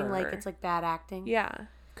sure. thing. Like, it's like bad acting. Yeah.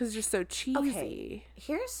 Because it's just so cheesy. Okay.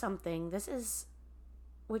 Here's something.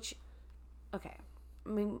 Okay. I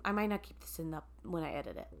mean, I might not keep this in when I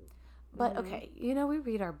edit it. But, okay. You know, we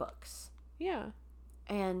read our books. Yeah.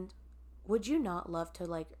 And would you not love to,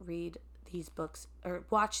 like, read these books or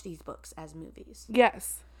watch these books as movies?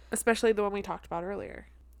 Yes. Especially the one we talked about earlier.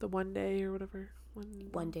 The One Day or whatever.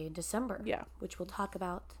 One Day in December. Yeah. Which we'll talk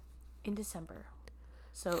about in December.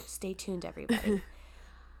 So stay tuned, everybody.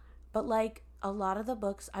 But, like, a lot of the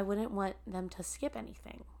books, I wouldn't want them to skip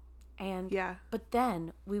anything. And yeah. But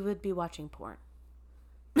then we would be watching porn.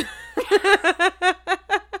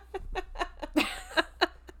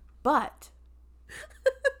 But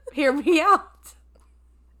hear me out.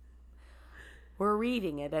 We're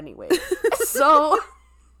reading it anyway. So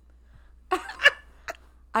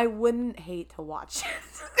I wouldn't hate to watch it.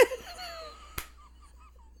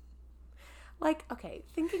 Like, okay,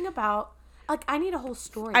 thinking about, like, I need a whole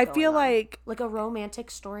story. I feel like a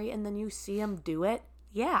romantic story, and then you see them do it.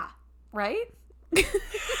 Yeah. Right?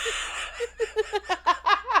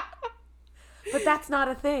 But that's not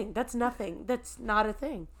a thing. That's nothing. That's not a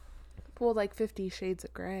thing. Well, like 50 Shades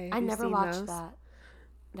of Grey. I never watched that.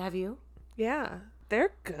 Have you? Yeah.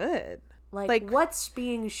 They're good. Like what's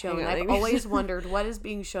being shown? I've always wondered what is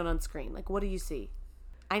being shown on screen. Like, what do you see?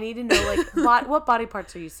 I need to know, like, what body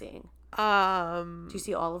parts are you seeing? Do you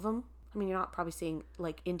see all of them? I mean, you're not probably seeing,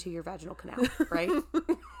 like, into your vaginal canal, right?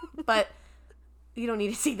 But you don't need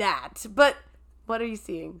to see that. But what are you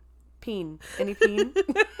seeing? Peen. Any peen?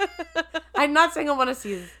 I'm not saying I want to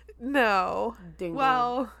see no. Dingle.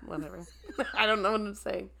 Well, whatever. I don't know what I'm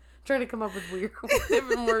saying. I'm trying to come up with weird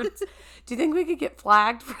different words. Do you think we could get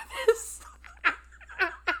flagged for this?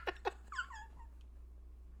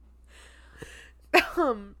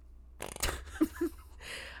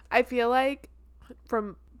 I feel like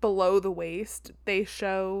from below the waist, they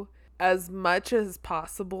show as much as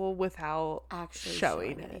possible without Actually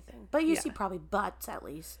showing it. anything. But you see probably butts at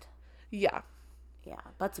least. Yeah. Yeah,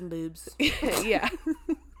 butts and boobs. Yeah.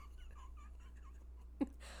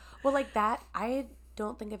 Well, like that, I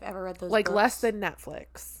don't think I've ever read those Like books. less than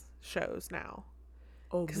Netflix shows now.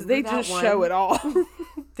 Oh, because they just show it all.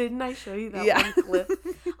 Didn't I show you that one clip?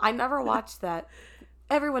 I never watched that.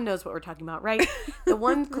 Everyone knows what we're talking about, right? The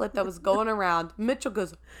one clip that was going around, Mitchell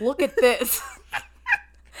goes, "Look at this."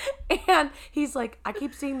 And he's like, "I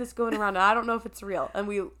keep seeing this going around, and I don't know if it's real." And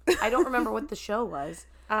I don't remember what the show was.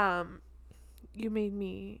 You made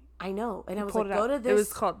me. I know. And I was like, go to this. It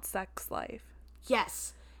was called Sex Life.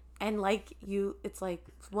 Yes. And like it's like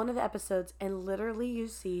one of the episodes, and literally you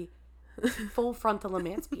see full frontal a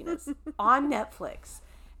man's penis on Netflix.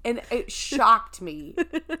 And it shocked me.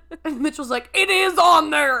 And Mitchell's like, "It is on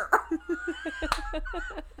there."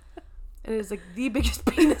 And it was like the biggest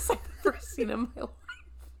penis I've ever seen in my life.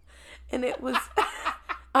 And it was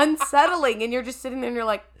unsettling. And you're just sitting there and you're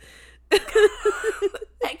like,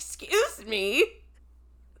 "Excuse me."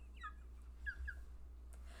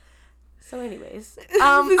 So anyways,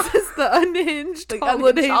 this is the Unhinged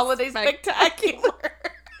Holiday Spectacular.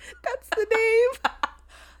 That's the name.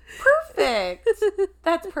 Perfect.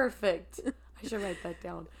 That's perfect. I should write that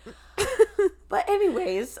down. But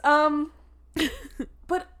anyways,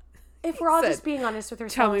 but if we're all just being honest with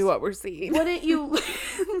ourselves, tell me what we're seeing. Wouldn't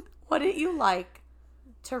you like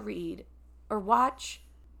to read or watch?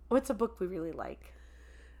 What's a book we really like?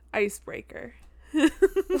 Icebreaker.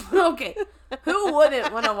 Okay. Who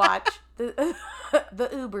wouldn't want to watch the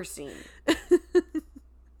Uber scene?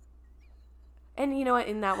 And you know what?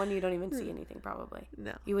 In that one, you don't even see anything, probably.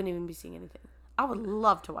 No. You wouldn't even be seeing anything. I would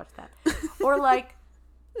love to watch that. Or like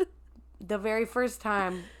the very first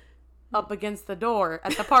time up against the door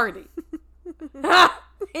at the party.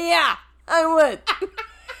 Yeah, I would.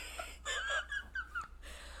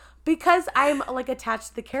 Because I'm like attached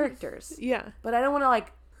to the characters. Yeah. But I don't want to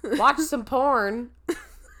like watch some porn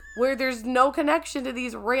where there's no connection to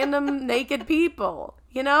these random naked people,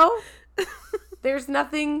 you know? There's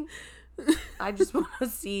nothing. I just want to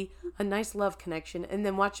see a nice love connection and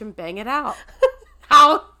then watch them bang it out.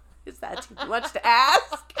 How is that too much to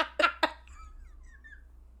ask?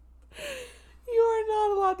 You are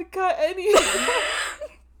not allowed to cut any.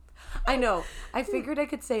 I know. I figured I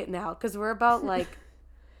could say it now because we're about like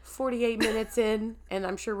 48 minutes in, and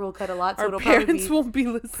I'm sure we'll cut a lot. So Our parents won't be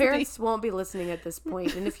listening. Parents won't be listening at this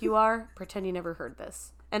point, and if you are, pretend you never heard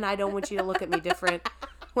this. And I don't want you to look at me different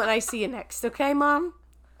when I see you next, okay, Mom?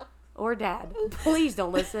 Or Dad. Please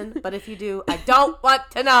don't listen, but if you do, I don't want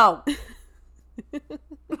to know.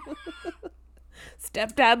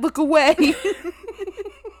 Stepdad, look away. Do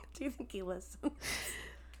you think he listens?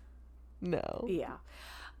 No. Yeah.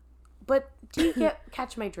 But do you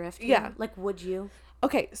catch my drift? Yeah. Here? Like, would you?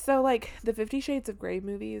 Okay, so like the 50 Shades of Grey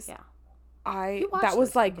movies. Yeah. That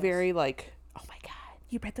was like very like, oh my God,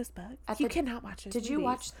 you read those books? You cannot watch those Did you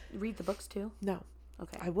movies. read the books too? No.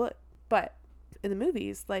 Okay. I would. But in the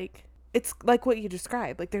movies, like, it's like what you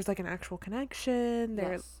described. Like, there's like an actual connection.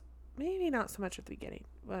 There's maybe not so much at the beginning,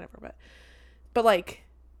 whatever, but like,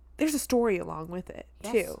 there's a story along with it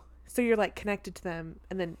too. So you're like connected to them.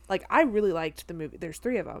 And then like, I really liked the movie. There's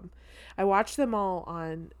 3 of them. I watched them all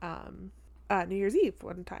on New Year's Eve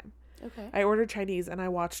one time. Okay. I ordered Chinese and I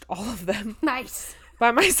watched all of them. Nice.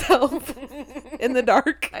 By myself in the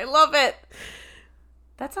dark. I love it.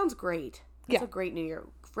 That sounds great. That's a great New Year.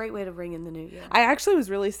 Great way to bring in the new year. I actually was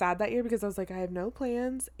really sad that year because I was like, I have no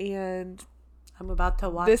plans and I'm about to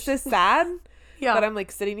watch. This is sad. Yeah. That I'm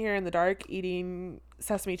like sitting here in the dark eating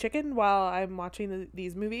sesame chicken while I'm watching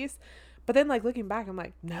these movies. But then like looking back, I'm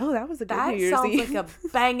like, no, that was a good New Year's Eve. That sounds like a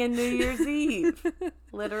banging New Year's Eve.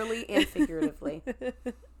 Literally and figuratively.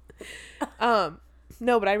 No,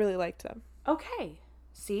 but I really liked them. Okay.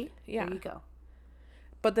 See? Yeah. There you go.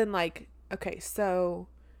 But then like, okay, so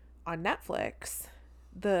on Netflix,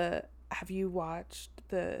 have you watched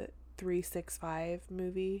the 365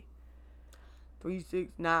 movie?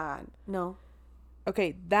 369. No.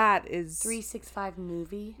 Okay, that is 365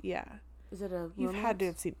 movie? Yeah. Is it a romance? You've had to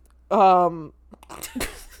have seen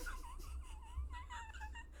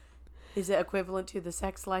Is it equivalent to the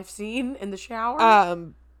sex life scene in the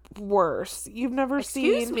shower? Worse. You've never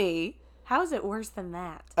Excuse seen me. How is it worse than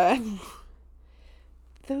that?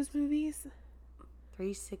 Those movies?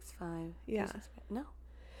 365. Yeah. 365. No.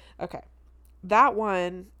 Okay. That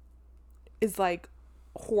one is like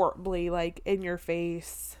horribly like in your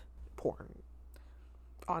face porn.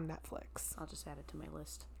 on Netflix. I'll just add it to my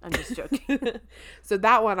list. I'm just joking. So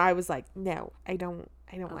that one I was like, no, I don't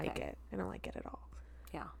like Okay. it. I don't like it at all.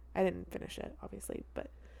 Yeah. I didn't finish it, obviously, but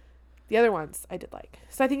the other ones I did like.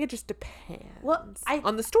 So I think it just depends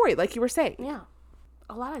on the story, like you were saying. Yeah.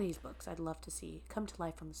 A lot of these books I'd love to see come to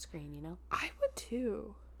life on the screen, you know? I would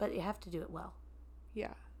too. But you have to do it well.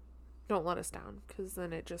 Yeah. Don't let us down, because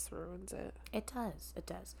then it just ruins it. It does. It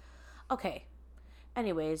does. Okay.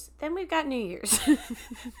 Anyways, then we've got New Year's.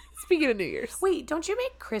 Speaking of New Year's. Wait, don't you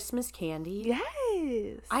make Christmas candy?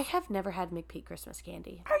 Yes. I have never had McPeak Christmas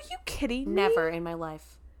candy. Are you kidding me? Never in my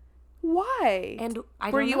life. Why? And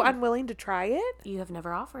were you unwilling to try it? You have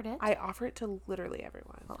never offered it. I offer it to literally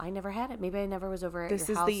everyone. Well, I never had it. Maybe I never was over at your house.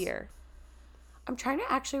 This is the year. I'm trying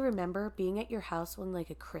to actually remember being at your house when like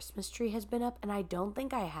a Christmas tree has been up, and I don't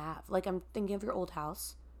think I have. Like, I'm thinking of your old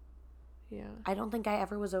house. Yeah. I don't think I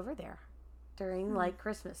ever was over there during like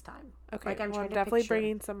Christmas time. Okay. Like, I'm definitely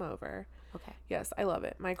bringing some over. Okay. Yes, I love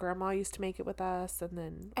it. My grandma used to make it with us, and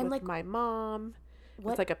then with like, my mom.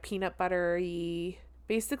 What? It's like a peanut buttery.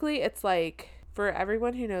 Basically, it's like, for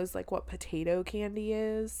everyone who knows like what potato candy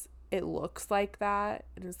is, it looks like that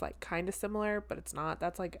and is like kind of similar, but it's not.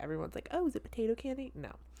 That's like, everyone's like, oh, is it potato candy?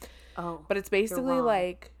 No. Oh. But it's basically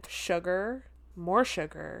like sugar, more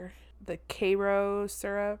sugar, the Cairo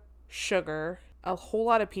syrup, sugar, a whole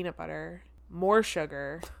lot of peanut butter, more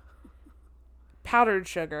sugar, powdered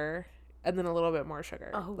sugar, and then a little bit more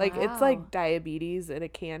sugar. Oh, like, wow. it's like diabetes in a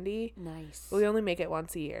candy. Nice. We only make it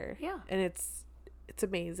once a year. Yeah. And it's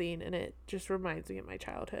amazing, and it just reminds me of my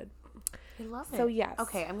childhood. I love it. So yes.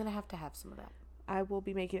 Okay, I'm gonna have to have some of that. I will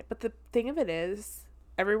be making it. But the thing of it is,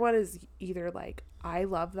 everyone is either like, I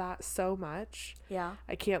love that so much. Yeah.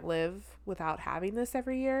 I can't live without having this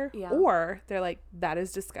every year. Yeah. Or they're like, that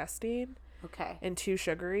is disgusting. Okay. And too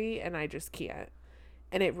sugary, and I just can't.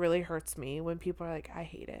 And it really hurts me when people are like, I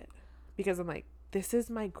hate it. Because I'm like, this is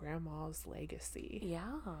my grandma's legacy. Yeah.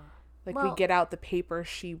 Like, we get out the paper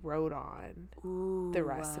she wrote on the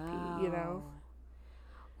recipe, wow. you know?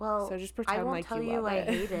 Well, so just pretend I won't like tell you you love I it.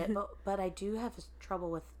 hate it, but I do have trouble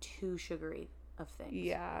with too sugary of things.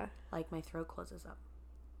 Yeah. Like, my throat closes up.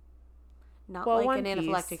 Not Well, like an one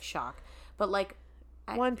anaphylactic piece. shock, but like...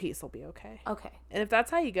 One piece will be okay. Okay. And if that's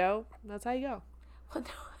how you go, that's how you go. Well,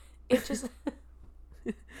 no, it just...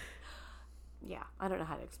 Yeah, I don't know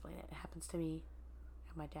how to explain it. It happens to me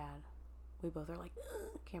and my dad. We both are like,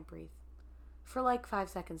 can't breathe. For like 5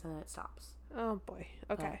 seconds, and then it stops. Oh, boy.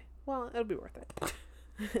 Okay. Yeah. Well, it'll be worth it.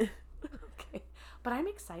 Okay. But I'm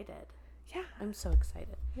excited. Yeah. I'm so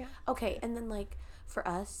excited. Yeah. Okay, and then like for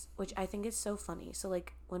us, which I think is so funny. So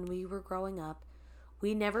like when we were growing up,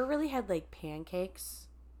 we never really had like pancakes.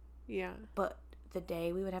 Yeah. But the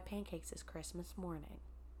day we would have pancakes is Christmas morning.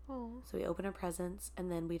 Oh. So we open our presents,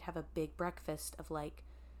 and then we'd have a big breakfast of like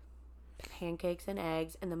pancakes and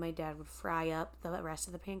eggs, and then my dad would fry up the rest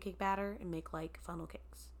of the pancake batter and make like funnel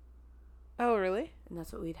cakes. Oh, really? And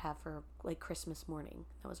that's what we'd have for like Christmas morning.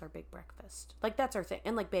 That was our big breakfast. Like, that's our thing.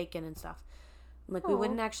 And like bacon and stuff. Like, we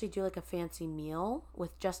wouldn't actually do like a fancy meal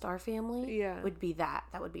with just our family. Yeah. It would be that.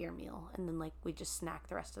 That would be our meal. And then like we just snack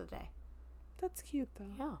the rest of the day. That's cute, though.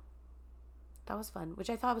 Yeah. That was fun. Which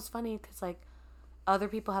I thought was funny because like other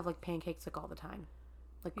people have like pancakes like all the time.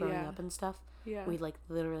 Like growing up and stuff. Yeah. We like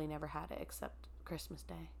literally never had it except Christmas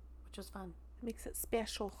Day, which was fun. Makes it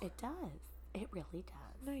special. It does. It really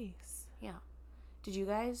does. Nice. Yeah. Do you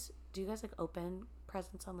guys like open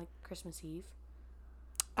presents on like Christmas Eve?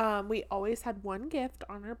 We always had one gift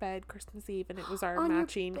on our bed Christmas Eve, and it was our On your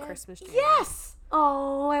matching bed? Christmas jammies. Yes.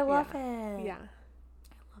 Oh, I love it. Yeah.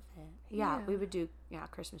 I love it. Yeah, we would do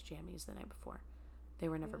Christmas jammies the night before. They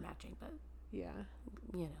were never matching, but Yeah.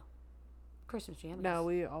 you know, Christmas jammies. No,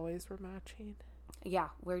 we always were matching. Yeah,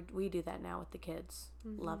 we do that now with the kids.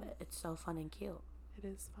 Love it. It's so fun and cute. It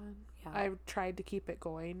is fun. Yeah. I tried to keep it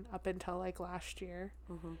going up until like last year.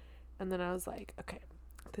 And then I was like, okay,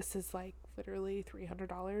 this is like literally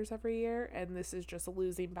 $300 every year, and this is just a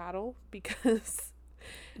losing battle because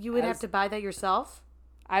You would have to buy that yourself?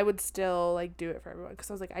 I would still like do it for everyone because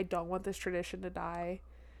I was like, I don't want this tradition to die.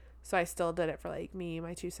 So I still did it for like me,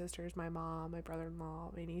 my two sisters, my mom, my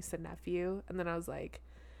brother-in-law, my niece and nephew. And then I was like,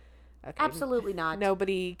 okay, Absolutely not.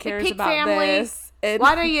 nobody cares Pig about family. this. And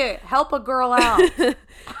Why don't you help a girl out?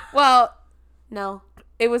 well, No.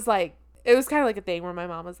 it was kind of like a thing where my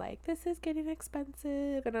mom was like, this is getting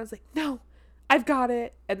expensive. And I was like, no, I've got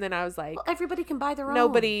it. And then I was like, Well, everybody can buy their own.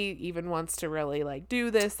 nobody even wants to really like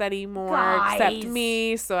do this anymore except Guys.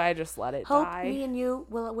 me. So I just let it Hope die. me and you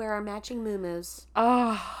will wear our matching muumuus.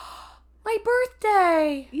 Oh, My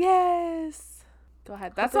birthday yes. Go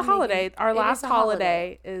ahead. That's a Hoping holiday. Megan- Our it is last a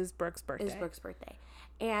holiday is Brooke's birthday. is Brooke's birthday.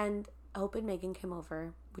 And Hope and Megan came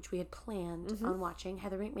over, which we had planned on watching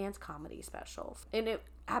Heather McMahon's comedy special. And it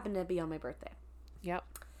happened to be on my birthday. Yep.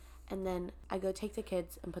 And then I go take the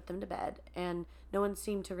kids and put them to bed. And no one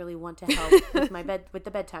seemed to really want to help with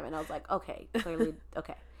the bedtime. And I was like, okay, clearly,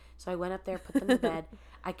 okay. So I went up there, put them to bed.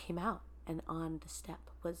 I came out, and on the step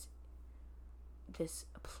was this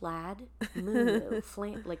plaid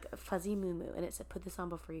muumuu, like a fuzzy muumuu. And it said, put this on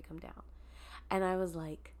before you come down. And I was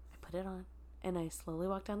like, I put it on. And I slowly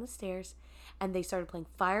walked down the stairs, and they started playing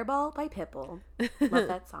Fireball by Pitbull. Love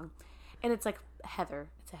that song. And it's like Heather.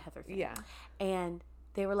 It's a Heather thing. Yeah. And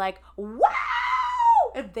they were like, wow!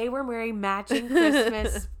 And they were wearing matching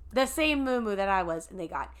Christmas, the same muumuu that I was. And they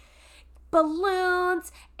got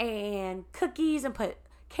balloons and cookies and put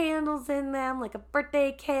candles in them, like a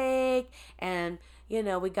birthday cake. And, you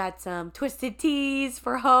know, we got some twisted teas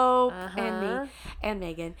for Hope and me and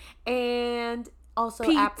Megan. And also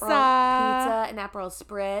pizza and Aperol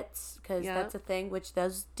Spritz, because that's a thing, which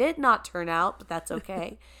did not turn out, but that's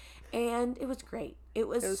okay. And it was great. It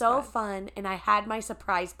was so fun, and I had my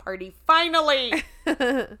surprise party finally.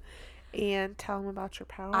 And tell them about your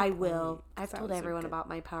PowerPoint. I will. I've told everyone about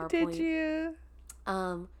my PowerPoint. Did you?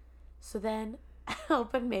 So then,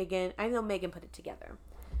 Hope and Megan, I know Megan put it together,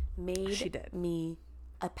 made me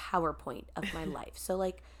a PowerPoint of my life. So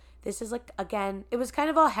like, this is like, again, it was kind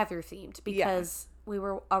of all Heather themed because we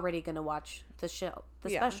were already going to watch the show,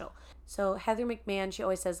 the special. So Heather McMahon, she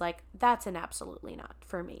always says like, that's an absolutely not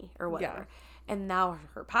for me or whatever. Yeah. And now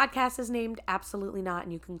her podcast is named Absolutely Not,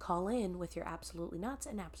 and you can call in with your absolutely nots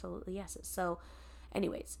and absolutely yeses. So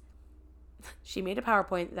anyways, she made a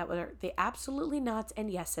PowerPoint that were the absolutely nots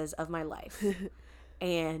and yeses of my life.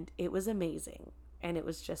 And it was amazing. And it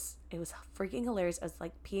was freaking hilarious. I was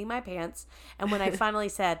like peeing my pants. And when I finally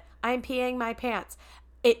said, I'm peeing my pants,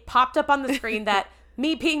 it popped up on the screen that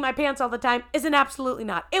me peeing my pants all the time is an absolutely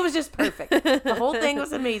not. It was just perfect. The whole thing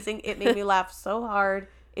was amazing. It made me laugh so hard.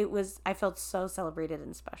 I felt so celebrated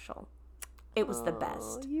and special. It was the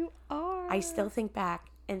best. You are. I still think back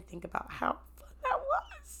and think about how fun that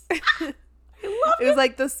was. I loved it. It was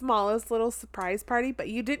like the smallest little surprise party, but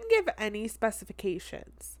you didn't give any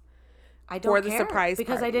specifications. I don't care. For the surprise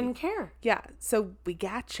because party. I didn't care. Yeah, so we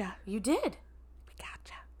gotcha. You did. We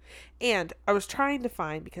gotcha. And I was trying to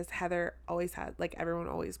find, because Heather always had, like, everyone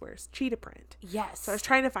always wears cheetah print. Yes. So I was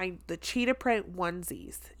trying to find the cheetah print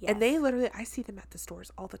onesies. Yes. And they literally, I see them at the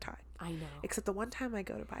stores all the time. I know. Except the one time I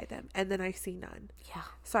go to buy them, and then I see none. Yeah.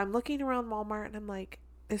 So I'm looking around Walmart, and I'm like,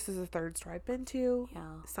 this is the third store I've been to. Yeah.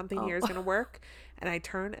 Something here is going to work. And I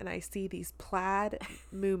turn, and I see these plaid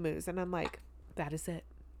muumuus, and I'm like, that is it.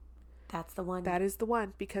 That's the one. That is the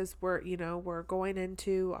one, because we're going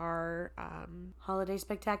into our holiday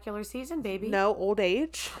spectacular season, baby. No, old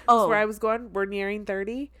age. Oh, that's where I was going. We're nearing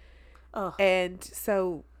 30. Oh, and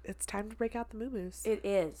so it's time to break out the muumuus. It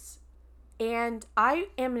is, and I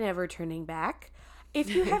am never turning back.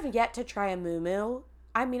 If you have yet to try a muumuu,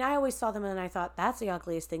 I mean, I always saw them and I thought that's the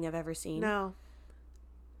ugliest thing I've ever seen. No,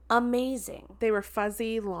 amazing. They were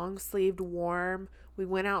fuzzy, long sleeved, warm. We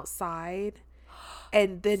went outside.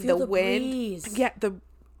 And then Feel the wind, breeze.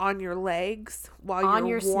 On your legs while on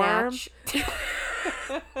you're your warm. Snatch.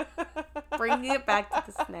 Bringing it back to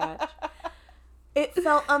the snatch. It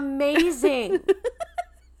felt amazing.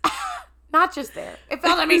 Not just there. It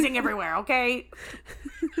felt amazing everywhere, okay?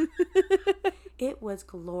 It was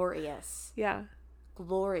glorious. Yeah.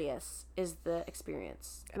 Glorious is the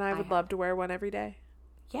experience. And I would love to wear one every day.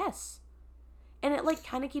 Yes. And it like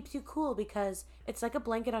kind of keeps you cool because it's like a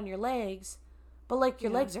blanket on your legs. But, like,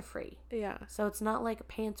 your legs are free. Yeah. So it's not like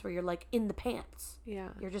pants where you're, like, in the pants. Yeah.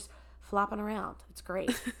 You're just flopping around. It's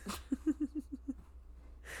great.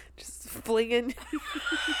 Just flinging.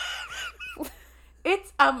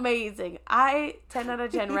 It's amazing. I, 10 out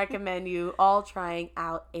of 10, recommend you all trying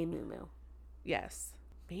out a muumuu. Yes.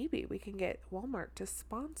 Maybe we can get Walmart to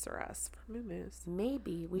sponsor us for muumuus.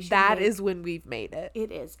 Maybe we should. That is when we've made it.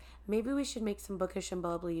 It is. Maybe we should make some Bookish and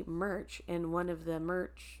Bubbly merch, and one of the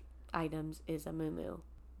merch items is a muumuu.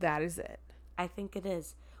 That is it. I think it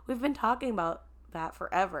is. We've been talking about that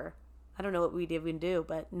forever. I don't know what we'd even do,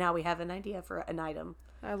 but now we have an idea for an item.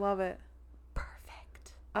 I love it.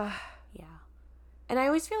 Perfect. Yeah. And I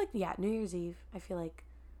always feel like, New Year's Eve, I feel like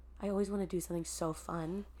I always want to do something so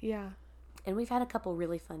fun. Yeah. And we've had a couple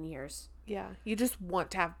really fun years. Yeah. You just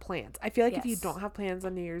want to have plans. I feel like if you don't have plans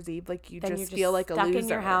on New Year's Eve, like you just feel like a loser. Stuck in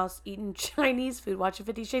your house, eating Chinese food, watching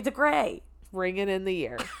 50 Shades of Grey. Ringing in the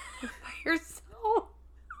year. You're so...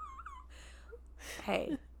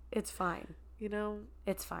 Hey, it's fine.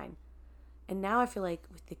 It's fine. And now I feel like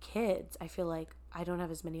with the kids, I feel like I don't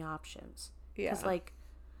have as many options. Yeah. Because, like,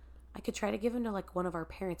 I could try to give them to like one of our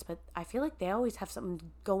parents, but I feel like they always have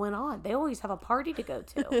something going on. They always have a party to go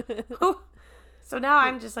to. So now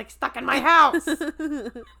I'm just like stuck in my house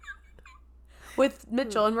with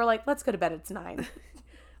Mitchell, and we're like, let's go to bed. It's 9.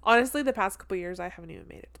 Honestly, the past couple years, I haven't even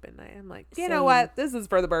made it to midnight. I'm like, you know Same. what? This is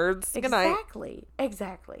for the birds. Good night.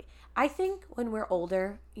 Exactly. I think when we're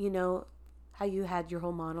older, you know how you had your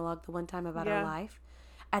whole monologue the one time about our life?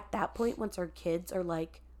 At that point, once our kids are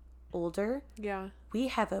like older, we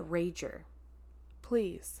have a rager.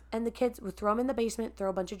 Please. And the kids, we throw them in the basement, throw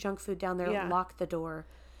a bunch of junk food down there, lock the door.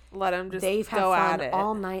 Let them just They've had go fun at it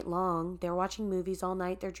all night long. They're watching movies all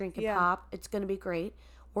night. They're drinking pop. It's going to be great.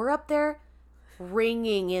 We're up there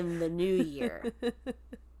ringing in the new year.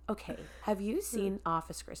 Okay. Have you seen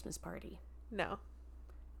Office Christmas Party? No.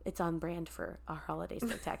 It's on brand for our holiday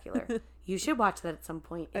spectacular. You should watch that at some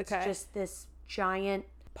point. It's just this giant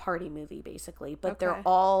party movie, basically. But they're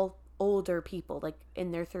all older people, like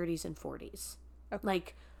in their 30s and 40s. Okay.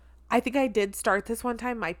 Like, I think I did start this one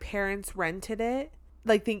time. My parents rented it,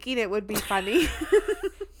 like thinking it would be funny.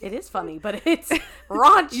 It is funny, but it's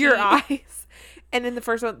raunchy. Your eyes. And in the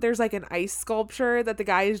first one, there's like an ice sculpture that the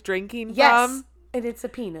guy is drinking from. And it's a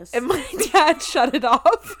penis. And my dad shut it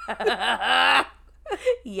off.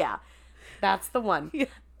 Yeah, that's the one. Yeah.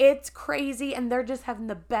 It's crazy, and they're just having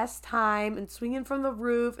the best time and swinging from the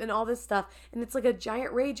roof and all this stuff. And it's like a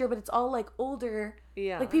giant rager, but it's all like older.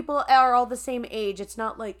 Yeah. Like people are all the same age. It's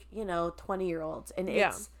not like, 20-year-olds. And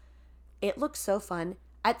it looks so fun.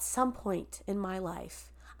 At some point in my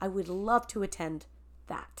life, I would love to attend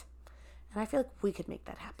that. And I feel like we could make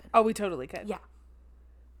that happen. Oh, we totally could. Yeah.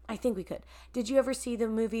 I think we could. Did you ever see the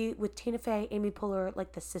movie with Tina Fey, Amy Poehler,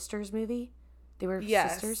 like the Sisters movie? They were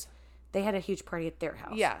sisters. They had a huge party at their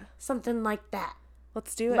house. Yeah. Something like that.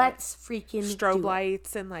 Let's do it. Let's freaking strobe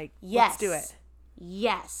lights and let's do it.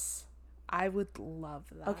 Yes. I would love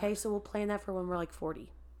that. Okay, so we'll plan that for when we're like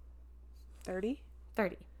 40. 30?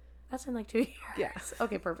 30. That's in like 2 years. Yes.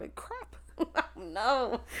 Okay, perfect. Crap.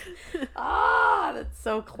 No. That's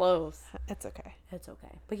so close. It's okay. It's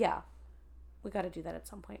okay. But yeah, we got to do that at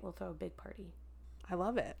some point. We'll throw a big party. I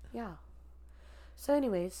love it. Yeah. So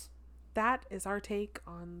anyways, that is our take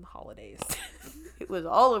on holidays. It was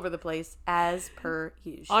all over the place as per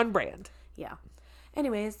usual. On brand. Yeah.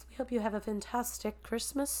 Anyways, we hope you have a fantastic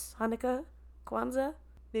Christmas, Hanukkah, Kwanzaa,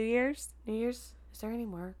 New Year's. Is there any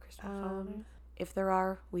more Christmas holidays? If there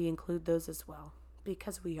are, we include those as well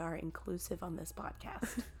because we are inclusive on this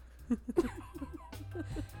podcast.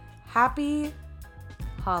 Happy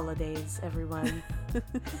holidays, everyone.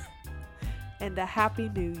 And a happy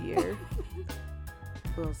new year.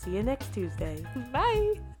 We'll see you next Tuesday.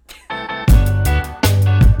 Bye.